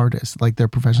their artists, like their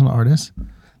professional artists?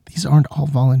 These aren't all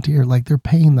volunteer. Like they're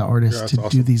paying the artists Yeah, to that's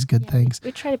do awesome. these good things.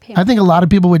 we try to pay. I think a lot of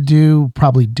people would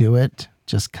probably do it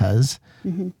just because,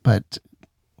 but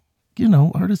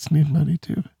artists need money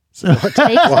too. So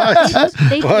They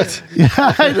do. What?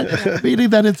 yeah, meaning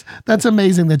that that's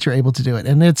amazing that you're able to do it,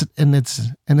 and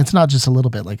it's not just a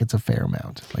little bit, like it's a fair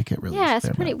amount, like it really. Yeah, is a it's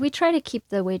fair pretty. amount. We try to keep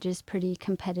the wages pretty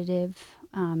competitive,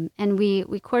 and we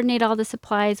coordinate all the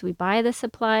supplies. We buy the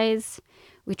supplies.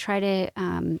 We try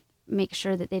to make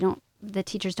sure that the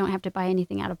teachers don't have to buy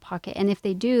anything out of pocket, and if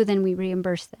they do, then we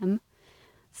reimburse them.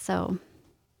 So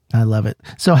I love it.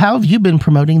 So, how have you been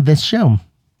promoting this show?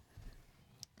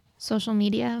 Social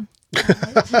media.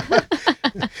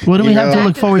 What do we have to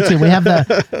look forward to? We have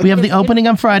the opening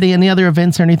on Friday. Any other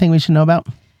events or anything we should know about?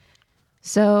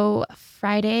 So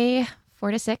Friday, 4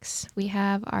 to 6, we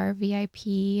have our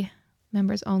VIP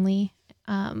members only,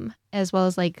 as well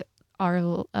as like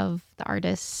all of the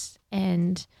artists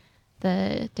and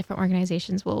the different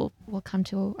organizations will come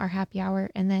to our happy hour,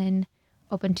 and then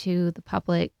open to the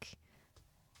public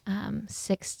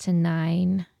 6 to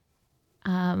 9.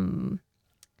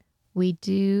 We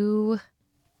do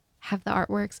have the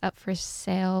artworks up for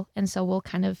sale, and so we'll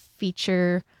kind of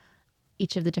feature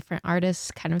each of the different artists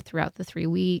kind of throughout the 3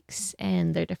 weeks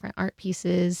and their different art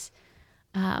pieces.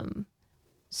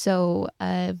 So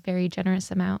a very generous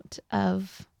amount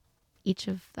of each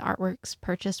of the artworks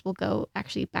purchased will go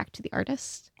actually back to the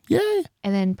artist, Yay!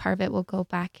 and then part of it will go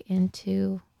back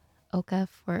into OCA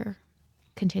for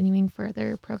continuing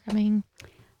further programming.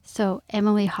 So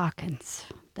Emily Hawkins.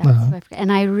 That's what I forgot.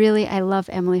 And I love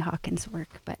Emily Hawkins'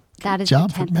 work, but that is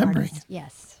job the 10th remembering. artist.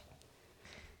 Yes.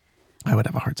 I would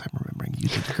have a hard time remembering. You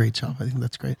did a great job. I think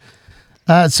that's great.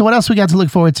 So what else we got to look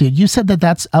forward to? You said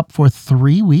that's up for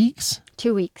 3 weeks?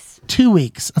 2 weeks. 2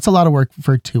 weeks. That's a lot of work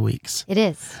for 2 weeks. It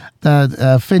is.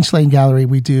 The Finch Lane Gallery,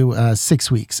 we do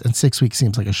 6 weeks, and 6 weeks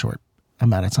seems like a short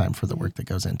amount of time for the work that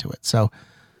goes into it. So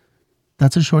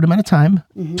that's a short amount of time.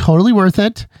 Totally worth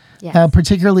it. Yes.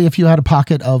 Particularly if you had a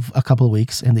pocket of a couple of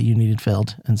weeks and that you needed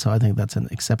filled. And so I think that's an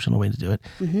exceptional way to do it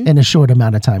in a short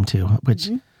amount of time too, which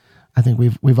I think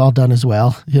we've all done as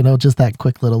well. Just that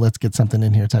quick little let's get something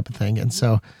in here type of thing. And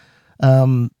so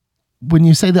when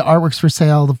you say the artwork's for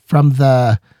sale, from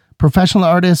the professional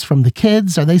artists, from the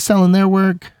kids, are they selling their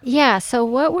work? Yeah. So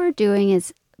what we're doing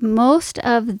is most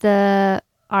of the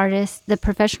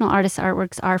professional artists'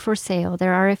 artworks are for sale.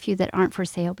 There are a few that aren't for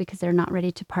sale because they're not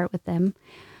ready to part with them.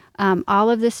 All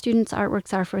of the students'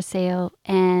 artworks are for sale,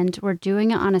 and we're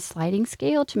doing it on a sliding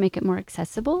scale to make it more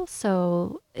accessible.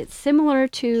 So it's similar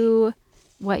to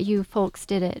what you folks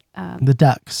did at The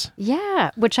Ducks,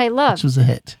 yeah, which I love. which was a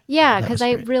hit. Yeah, That because was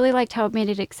I great. really liked how it made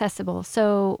it accessible.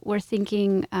 So we're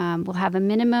thinking we'll have a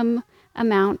minimum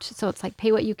amount. So it's like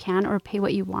pay what you can or pay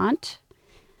what you want.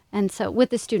 And so with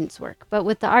the students' work, but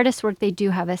with the artists' work, they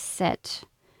do have a set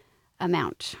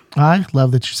amount. I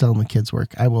love that you're selling the kids'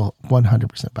 work. I will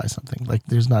 100% buy something. Like,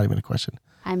 there's not even a question.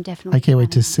 I'm definitely. I can't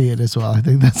wait to see it as well. I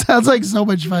think that sounds like so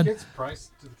much fun.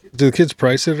 Do the kids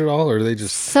price it at all, or are they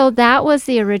just? So that was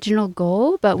the original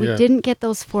goal, but we Yeah. didn't get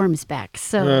those forms back.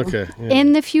 So Okay, yeah.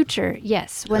 in the future,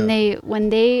 yes, when Yeah.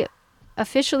 they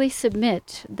officially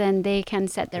submit, then they can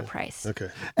set their price. Okay.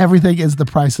 Everything is the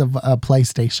price of a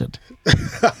PlayStation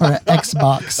or an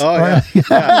Xbox Oh or,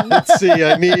 yeah. Let's see.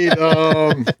 I need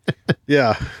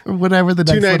yeah. or whatever the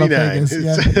next little thing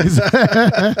 $2.99. is.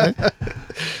 Yeah.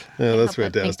 Yeah, that's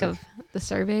Help to think fantastic. of the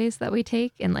surveys that we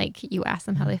take, and like you ask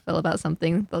them how they feel about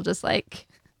something, they'll just like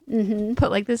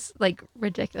put like this like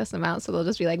ridiculous amount. So they'll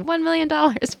just be like $1 million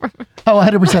for. Oh,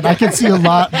 100%. I can see a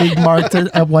lot being marked at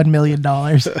 $1 million.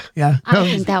 Yeah. I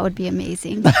think that would be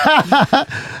amazing.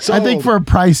 So, I think for a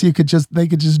price, they could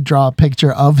just draw a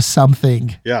picture of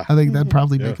something. Yeah. I think that'd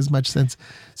probably make as much sense.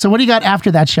 So what do you got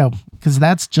after that show? Because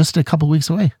that's just a couple weeks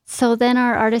away. So then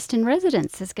our artist in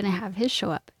residence is going to have his show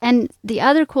up. And the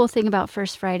other cool thing about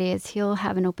First Friday is he'll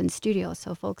have an open studio.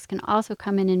 So folks can also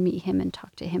come in and meet him and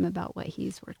talk to him about what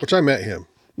he's working which I met him.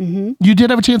 You did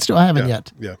have a chance to? I haven't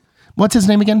yet. Yeah. What's his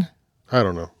name again? I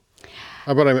don't know.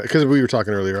 How about because we were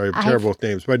talking earlier. I'm terrible with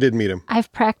names, but I did meet him.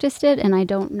 I've practiced it, and I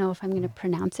don't know if I'm going to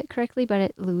pronounce it correctly, but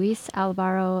it's Luis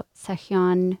Alvaro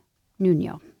Sajion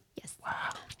Nuno. Yes.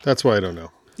 That's why I don't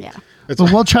know. Yeah. It's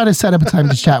But we'll try to set up a time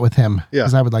to chat with him. Yeah.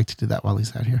 Because I would like to do that while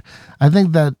he's out here. I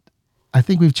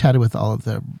think we've chatted with all of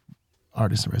the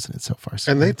artists in residence so far.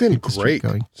 So and they've been keep the streak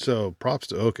great. going. So props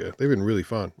to Oka. They've been really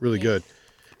fun, really good,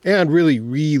 and really,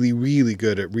 really, really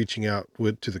good at reaching out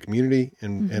to the community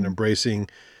and embracing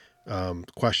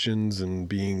questions and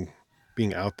being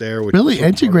out there. Which Really is so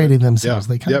part of integrating it. themselves.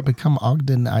 Yeah. They kind Yep. of become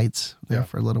Ogdenites there Yeah.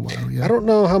 for a little while. Yeah. I don't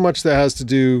know how much that has to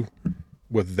do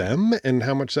with them and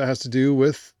how much that has to do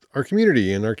with our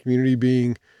community and our community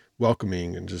being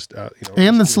welcoming and just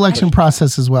And the selection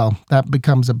process as well. That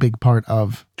becomes a big part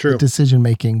of True. decision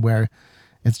making, where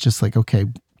it's just like, okay,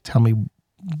 tell me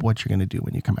what you're going to do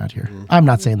when you come out here. I'm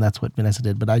not saying that's what Vanessa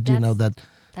did, but I do know that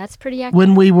That's pretty accurate.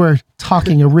 when we were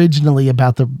talking originally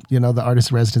about the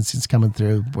artist residencies coming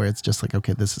through, where it's just like,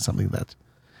 okay, this is something that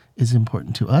is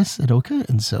important to us at Oka,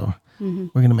 and so we're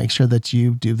going to make sure that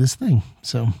you do this thing.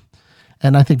 So,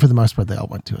 and I think for the most part they all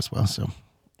want to as well. So,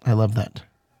 I love that.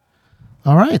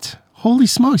 All right, holy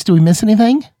smokes! Do we miss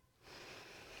anything?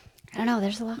 I don't know.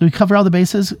 There's a lot. Do we cover all the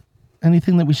bases?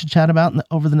 Anything that we should chat about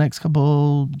over the next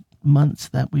couple months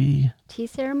that we? Tea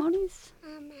ceremonies?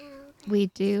 We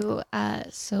do.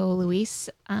 So Luis,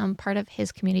 part of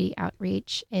his community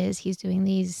outreach is he's doing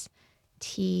these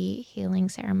tea healing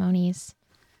ceremonies.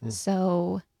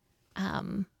 So,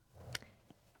 Do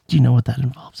you know what that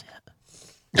involves yet?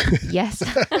 yes.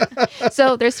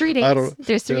 So there's 3 dates. I don't-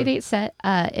 There's 3 yeah. dates set.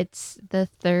 It's the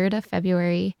 3rd of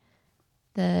February,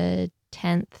 the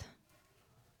 10th.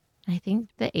 I think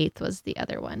the 8th was the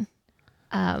other one.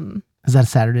 Is that a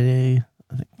Saturday?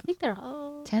 I think they're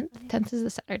all. 10th is the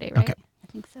Saturday, right? Okay. I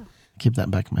think so. Keep that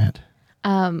back in my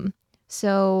head.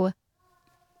 So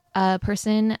a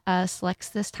person selects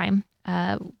this time.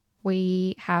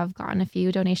 We have gotten a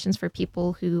few donations for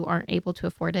people who aren't able to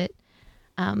afford it.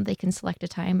 They can select a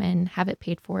time and have it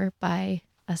paid for by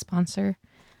a sponsor.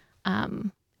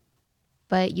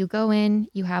 But you go in,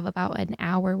 you have about an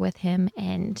hour with him,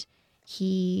 and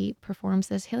he performs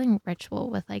this healing ritual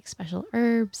with like special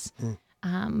herbs,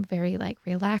 very like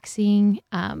relaxing.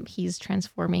 He's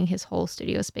transforming his whole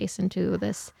studio space into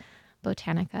this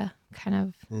botanica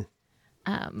kind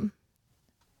of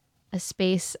a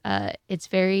space. It's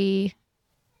very,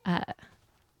 I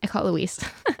call it Luis.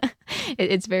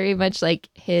 It's very much like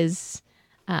his,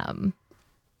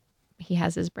 he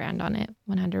has his brand on it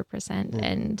 100%.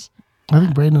 And I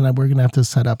think Brandon and I, we're going to have to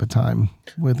set up a time.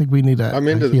 I think we need a, I'm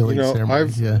into a healing you know ceremony.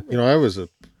 I was a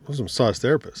massage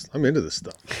therapist. I'm into this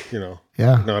stuff. I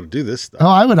Yeah. know how to do this stuff. Oh,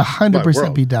 I would My 100%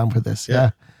 world. be down for this.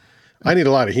 Yeah. I need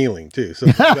a lot of healing too. So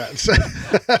that's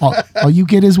All you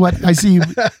get is what I see.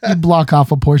 You block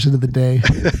off a portion of the day.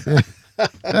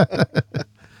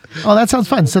 Oh, that sounds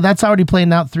fun. So that's already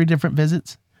playing out 3 different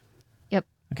visits. yep,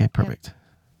 Okay, perfect.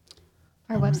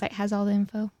 our website has all the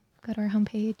info. Go to our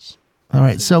homepage. All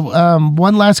right. So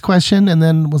one last question, and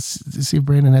then we'll see if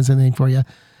Brandon has anything for you.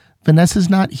 Vanessa's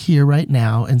not here right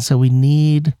now, and so we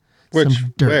need which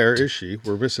some dirt. where is she?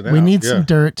 We're missing out. We need Yeah. some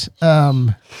dirt.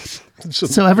 Some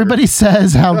So everybody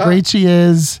says how great she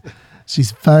is.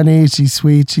 She's funny. She's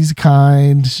sweet. She's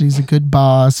kind. She's a good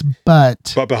boss.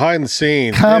 But behind the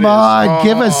scenes, come on,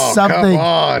 give us something. Come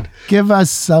on. Give us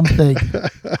something.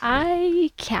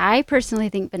 I personally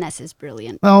think Vanessa's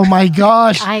brilliant. Oh my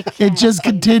gosh. I It can't just say-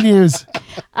 continues.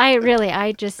 I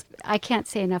can't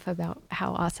say enough about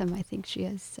how awesome I think she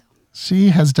is. So. She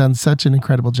has done such an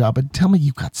incredible job. But tell me,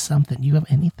 you got something. You have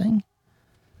anything?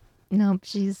 No,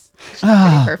 she's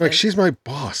Ah. pretty perfect. Like, she's my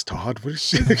boss, Todd. What is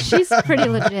she? She's pretty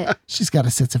legit. She's got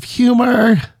a sense of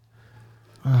humor.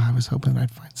 Oh, I was hoping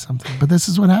I'd find something. But this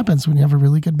is what happens when you have a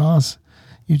really good boss.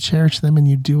 You cherish them and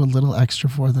you do a little extra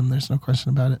for them. There's no question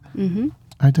about it. Mm-hmm.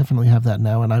 I definitely have that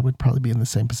now, and I would probably be in the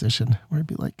same position where I'd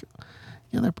be like,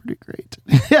 yeah, they're pretty great.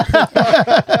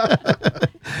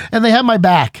 And they have my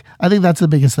back. I think that's the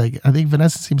biggest thing. I think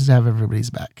Vanessa seems to have everybody's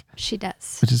back, She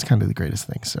does. which is kind of the greatest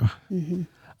thing. So,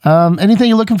 anything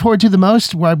you're looking forward to the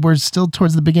most? We're still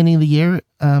towards the beginning of the year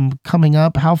coming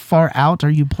up. How far out are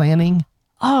you planning?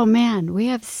 Oh man, we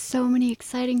have so many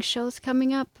exciting shows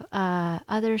coming up.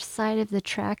 Other Side of the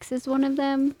Tracks is one of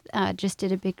them. Just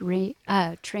did a big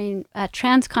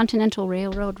transcontinental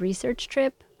railroad research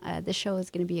trip. The show is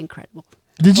going to be incredible.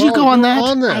 Did you go on you're that?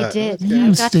 On that. I did. You I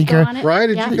got to stinker. go on it. Right?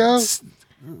 Did Yeah. you go?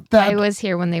 That I was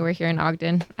here when they were here in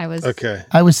Ogden. I was Okay.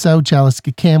 I was so jealous.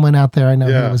 Cam went out there. I know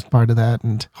Yeah. he was part of that,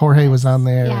 and Jorge was on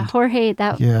there. Yeah, and- Jorge.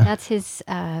 Yeah. That's his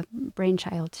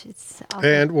brainchild. It's also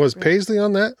And was really- Paisley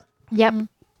on that? Yep,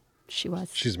 she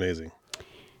was. She's amazing.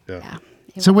 Yeah.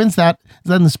 So when's that? Is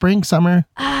that in the spring, summer?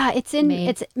 It's in May.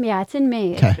 it's in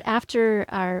May. Okay. After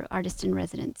our artist in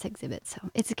residence exhibit. So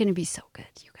it's going to be so good,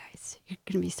 you guys. You're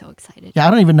going to be so excited. Yeah,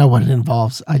 I don't even know what it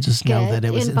involves. I just know Good. that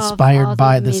it was involves all inspired the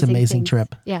by this amazing things.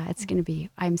 trip. Yeah, it's going to be.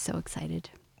 I'm so excited.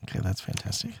 Okay, that's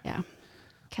fantastic. Yeah.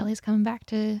 Kelly's coming back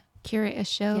to curate a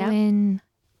show Yeah. in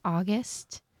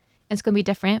August. It's going to be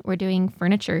different. We're doing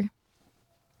furniture.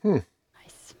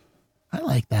 Nice. I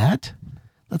like that.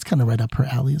 That's kind of right up her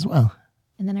alley as well.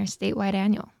 And then our statewide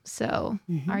annual. So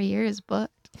our year is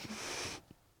booked.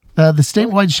 The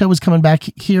statewide show is coming back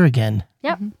here again.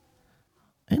 Yep.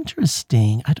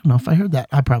 Interesting. I don't know if I heard that.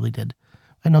 I probably did.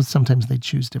 I know sometimes they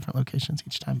choose different locations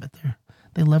each time, but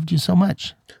they loved you so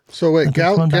much. So wait, But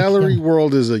they're coming back Gallery again.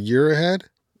 World is a year ahead?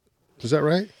 Is that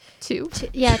right? 2.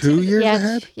 Yeah. 2 years yeah,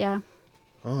 ahead? Yeah.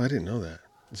 Oh, I didn't know that.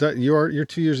 Is that you're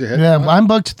 2 years ahead? Yeah, Todd? I'm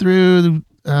booked through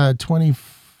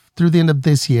through the end of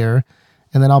this year,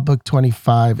 and then I'll book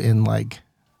 25 in like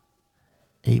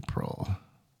April.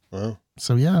 Wow.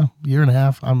 So yeah, year and a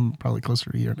half. I'm probably closer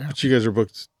to a year and a half. But you guys are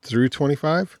booked through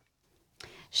 25?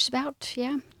 She's about.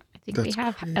 Yeah. I think That's we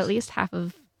have crazy. at least half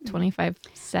of 25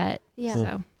 set. Yeah.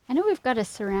 So I know we've got a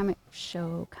ceramic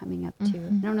show coming up too.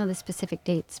 I don't know the specific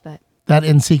dates, but That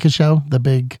Nsika show, the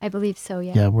big. I believe so.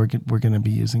 Yeah. Yeah, we're going to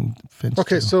be using Finch.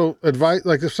 Okay, too. so advice,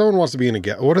 like if someone wants to be in a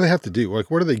gallery, what do they have to do? Like,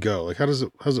 where do they go? Like, how does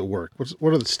it work?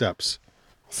 What are the steps?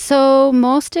 So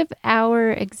most of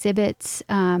our exhibits,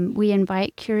 we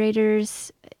invite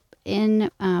curators in.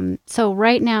 So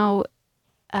right now,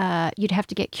 you'd have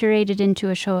to get curated into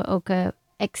a show at Oka,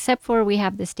 except for we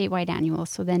have the statewide annual.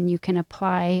 So then you can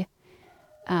apply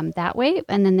that way,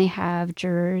 and then they have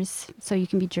jurors, so you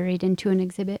can be juried into an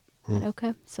exhibit at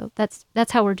Oka. So that's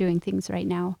how we're doing things right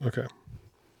now. Okay.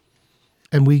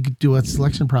 And we do a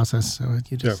selection process, so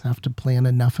you just have to plan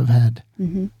enough ahead.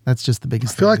 Mm-hmm. That's just the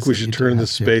biggest I feel thing. like is we that you should do turn have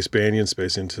this to. space, Banyan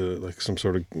space, into like some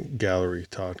sort of gallery.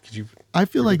 Todd, could you I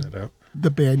feel like figure that out?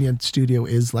 the Banyan studio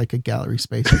is like a gallery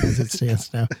space as it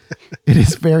stands now. It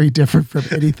is very different from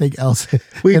anything else.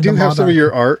 We in do the have some of Monarch.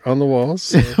 your art on the walls.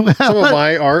 So some of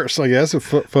my art, I guess, of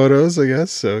photos, I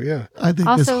guess. So yeah. I think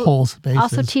Also- this whole space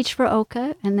Also is. teach for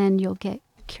Oka, and then you'll get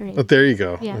curated. But there you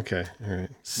go. Yeah. Okay. All right.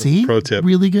 See? Pro tip.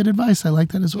 Really good advice. I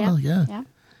like that as well. Yeah. Yeah.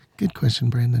 Good question,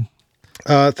 Brandon.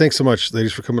 Thanks so much,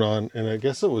 ladies, for coming on. And I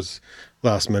guess it was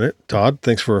last minute. Todd,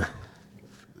 thanks for.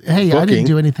 Hey, I Booking. didn't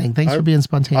do anything. Thanks for being I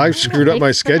spontaneous. screwed up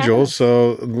my Thanks for having schedule, us.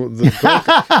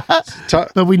 so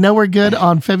But we know we're good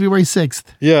on February 6th.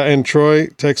 yeah. And Troy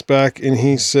texts back, and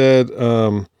he said,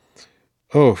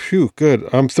 "Oh, phew, good.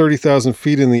 I'm 30,000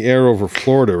 feet in the air over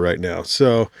Florida right now,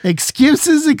 so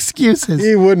Excuses.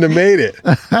 he wouldn't have made it.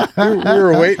 we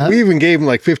were waiting. We even gave him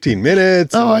like 15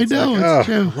 minutes. Oh, and I it's know, like, it's oh,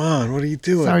 true. come on, what are you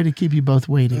doing? Sorry to keep you both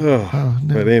waiting. Oh,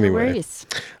 no. But No anyway, worries.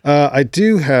 I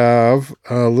do have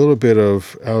a little bit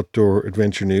of outdoor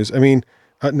adventure news. I mean,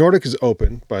 Nordic is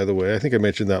open, by the way. I think I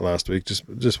mentioned that last week.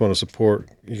 Just want to support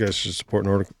you guys. Should support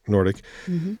Nordic.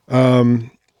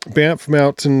 Banff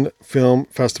Mountain Film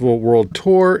Festival World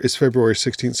Tour is February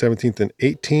 16th, 17th, and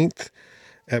 18th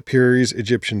at Peary's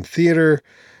Egyptian Theater.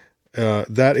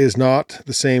 that is not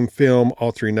the same film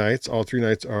all 3 nights. All 3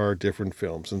 nights are different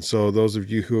films. And so those of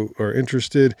you who are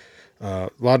interested,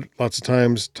 lots of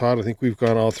times, Todd, I think we've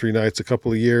gone all 3 nights a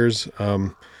couple of years.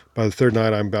 By the third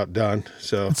night, I'm about done.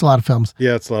 So It's a lot of films.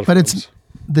 yeah, it's a lot of But films. it's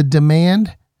the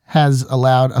demand has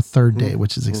allowed a third day,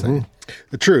 which is exciting.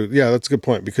 True. Yeah, that's a good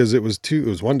point because it was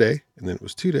 1 day and then it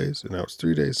was 2 days and now it's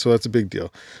 3 days. So that's a big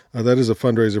deal. That is a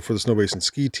fundraiser for the Snow Basin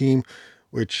Ski Team,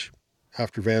 which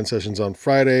after van sessions on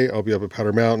Friday, I'll be up at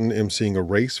Powder Mountain emceeing a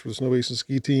race for the Snow Basin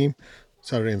Ski Team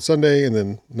Saturday and Sunday, and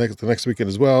then the next weekend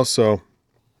as well. So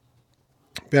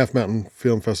Banff Mountain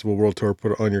Film Festival World Tour,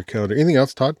 put it on your calendar. Anything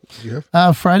else, Todd? Do you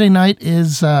have? Friday night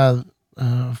is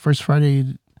first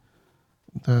Friday,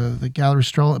 the gallery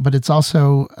stroll, but it's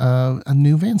also a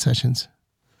new van sessions.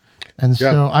 And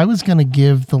so I was going to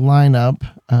give the lineup,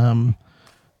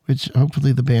 which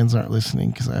hopefully the bands aren't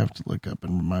listening because I have to look up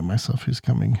and remind myself who's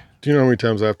coming. Do you know how many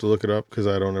times I have to look it up? Because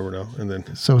I don't ever know. And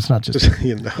then, So it's not just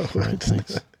you know, right,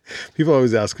 thanks. people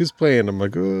always ask, who's playing? I'm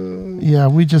like, oh. Yeah,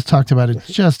 we just talked about it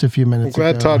just a few I'm minutes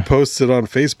glad ago. Todd posted on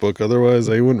Facebook. Otherwise,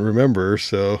 I wouldn't remember.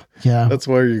 So Yeah. that's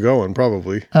where you're going,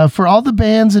 probably. For all the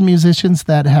bands and musicians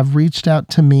that have reached out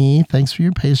to me, thanks for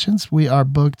your patience. We are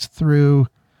booked through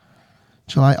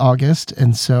July, August,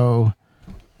 and so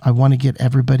I want to get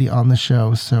everybody on the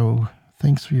show. So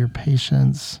thanks for your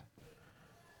patience.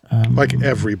 Like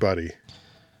everybody.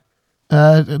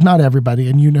 Not everybody,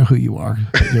 and you know who you are.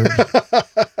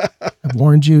 I've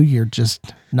warned you. You're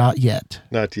just not yet.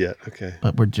 Not yet. Okay.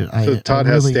 But we're just. So Todd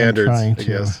has really am standards, trying I to.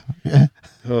 guess. Yeah.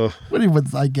 Oh, What even?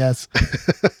 I guess.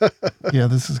 Yeah,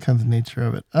 this is kind of the nature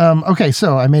of it. Okay,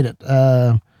 so I made it.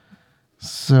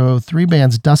 So 3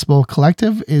 bands. Dust Bowl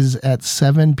Collective is at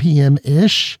 7 p.m.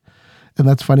 ish, and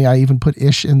that's funny. I even put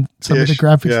ish in some of the Ish,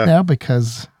 graphics yeah. now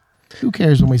because who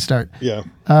cares when we start? yeah.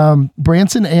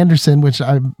 Branson Anderson, which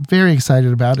I'm very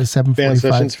excited about, is 7:45. Van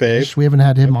Sessions fave. We haven't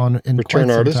had him on in Return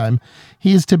quite some artist. time.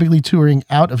 He is typically touring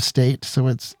out of state, so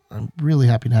I'm really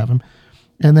happy to have him.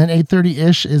 And then 8:30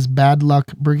 ish is Bad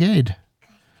Luck Brigade.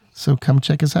 So come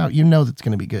check us out. You know that's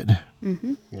going to be good.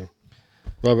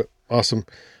 Love it. Awesome.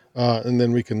 And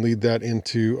then we can lead that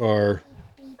into our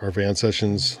Van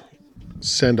Sessions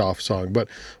send-off song. But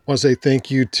I want to say thank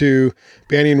you to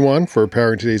Banyan One for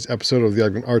powering today's episode of the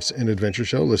Ogden Arts and Adventure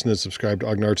Show. Listen and subscribe to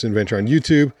Ogden Arts and Adventure on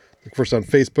YouTube. Look for us on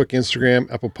Facebook,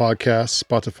 Instagram, Apple Podcasts,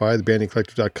 Spotify,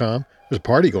 thebanyancollective.com. There's a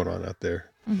party going on out there.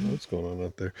 What's going on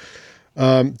out there?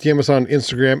 DM us on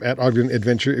Instagram at Ogden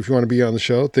Adventure if you want to be on the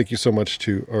show. Thank you so much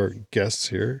to our guests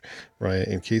here,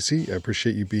 Ryan and Casey. I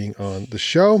appreciate you being on the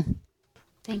show.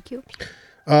 Thank you.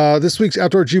 This week's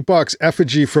Outdoor Jukebox,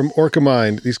 Effigy from Orca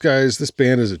Mind. These guys, this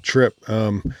band is a trip.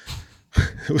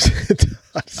 It was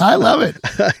I love it.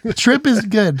 Trip is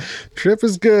good. Trip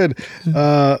is good.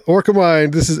 Orca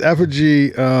Mind, this is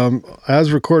Effigy,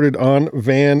 as recorded on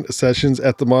Van Sessions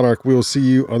at the Monarch. We will see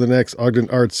you on the next Ogden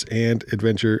Arts and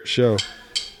Adventure show.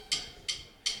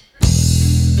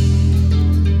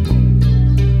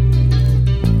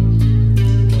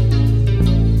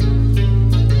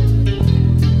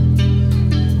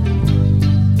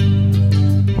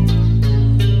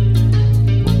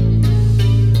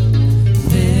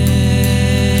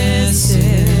 This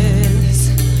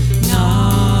is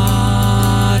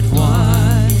not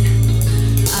what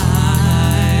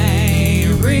I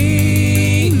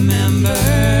remember.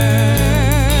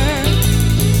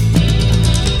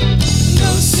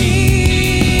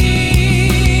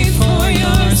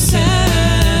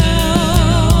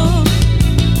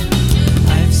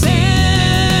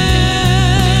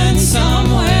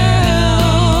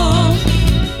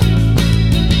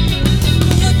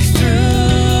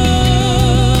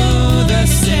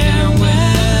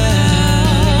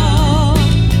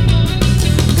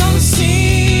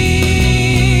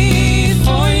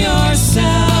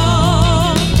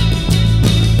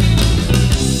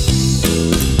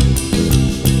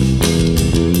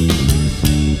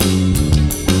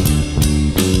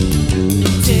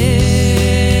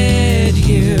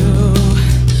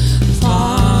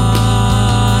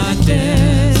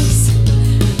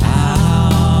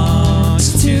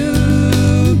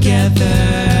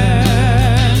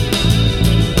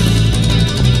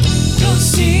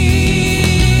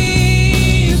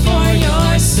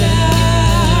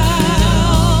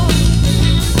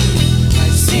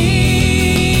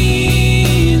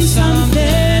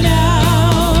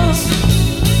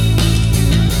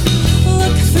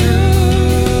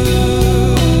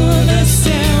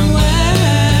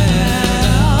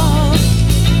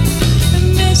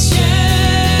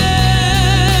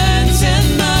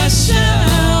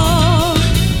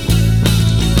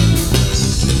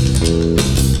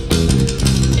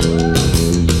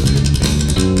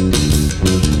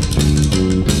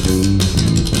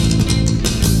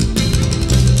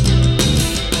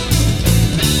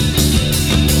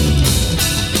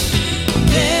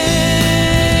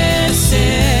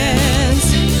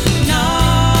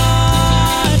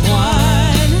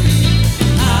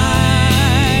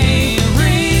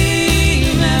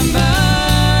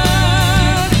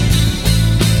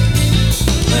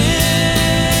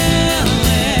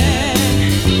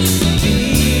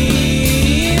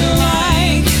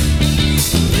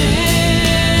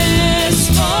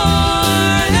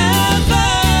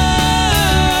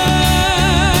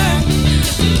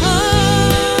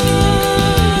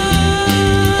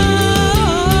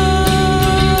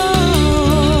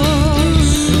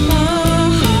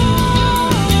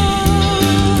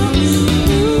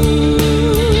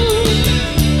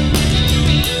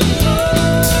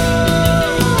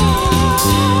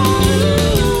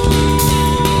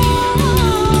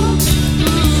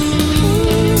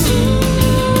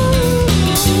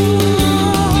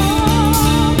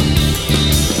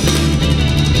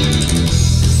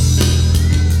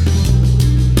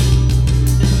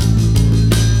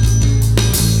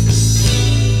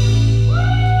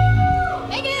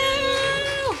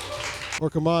 or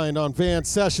combined on Van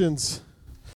Sessions.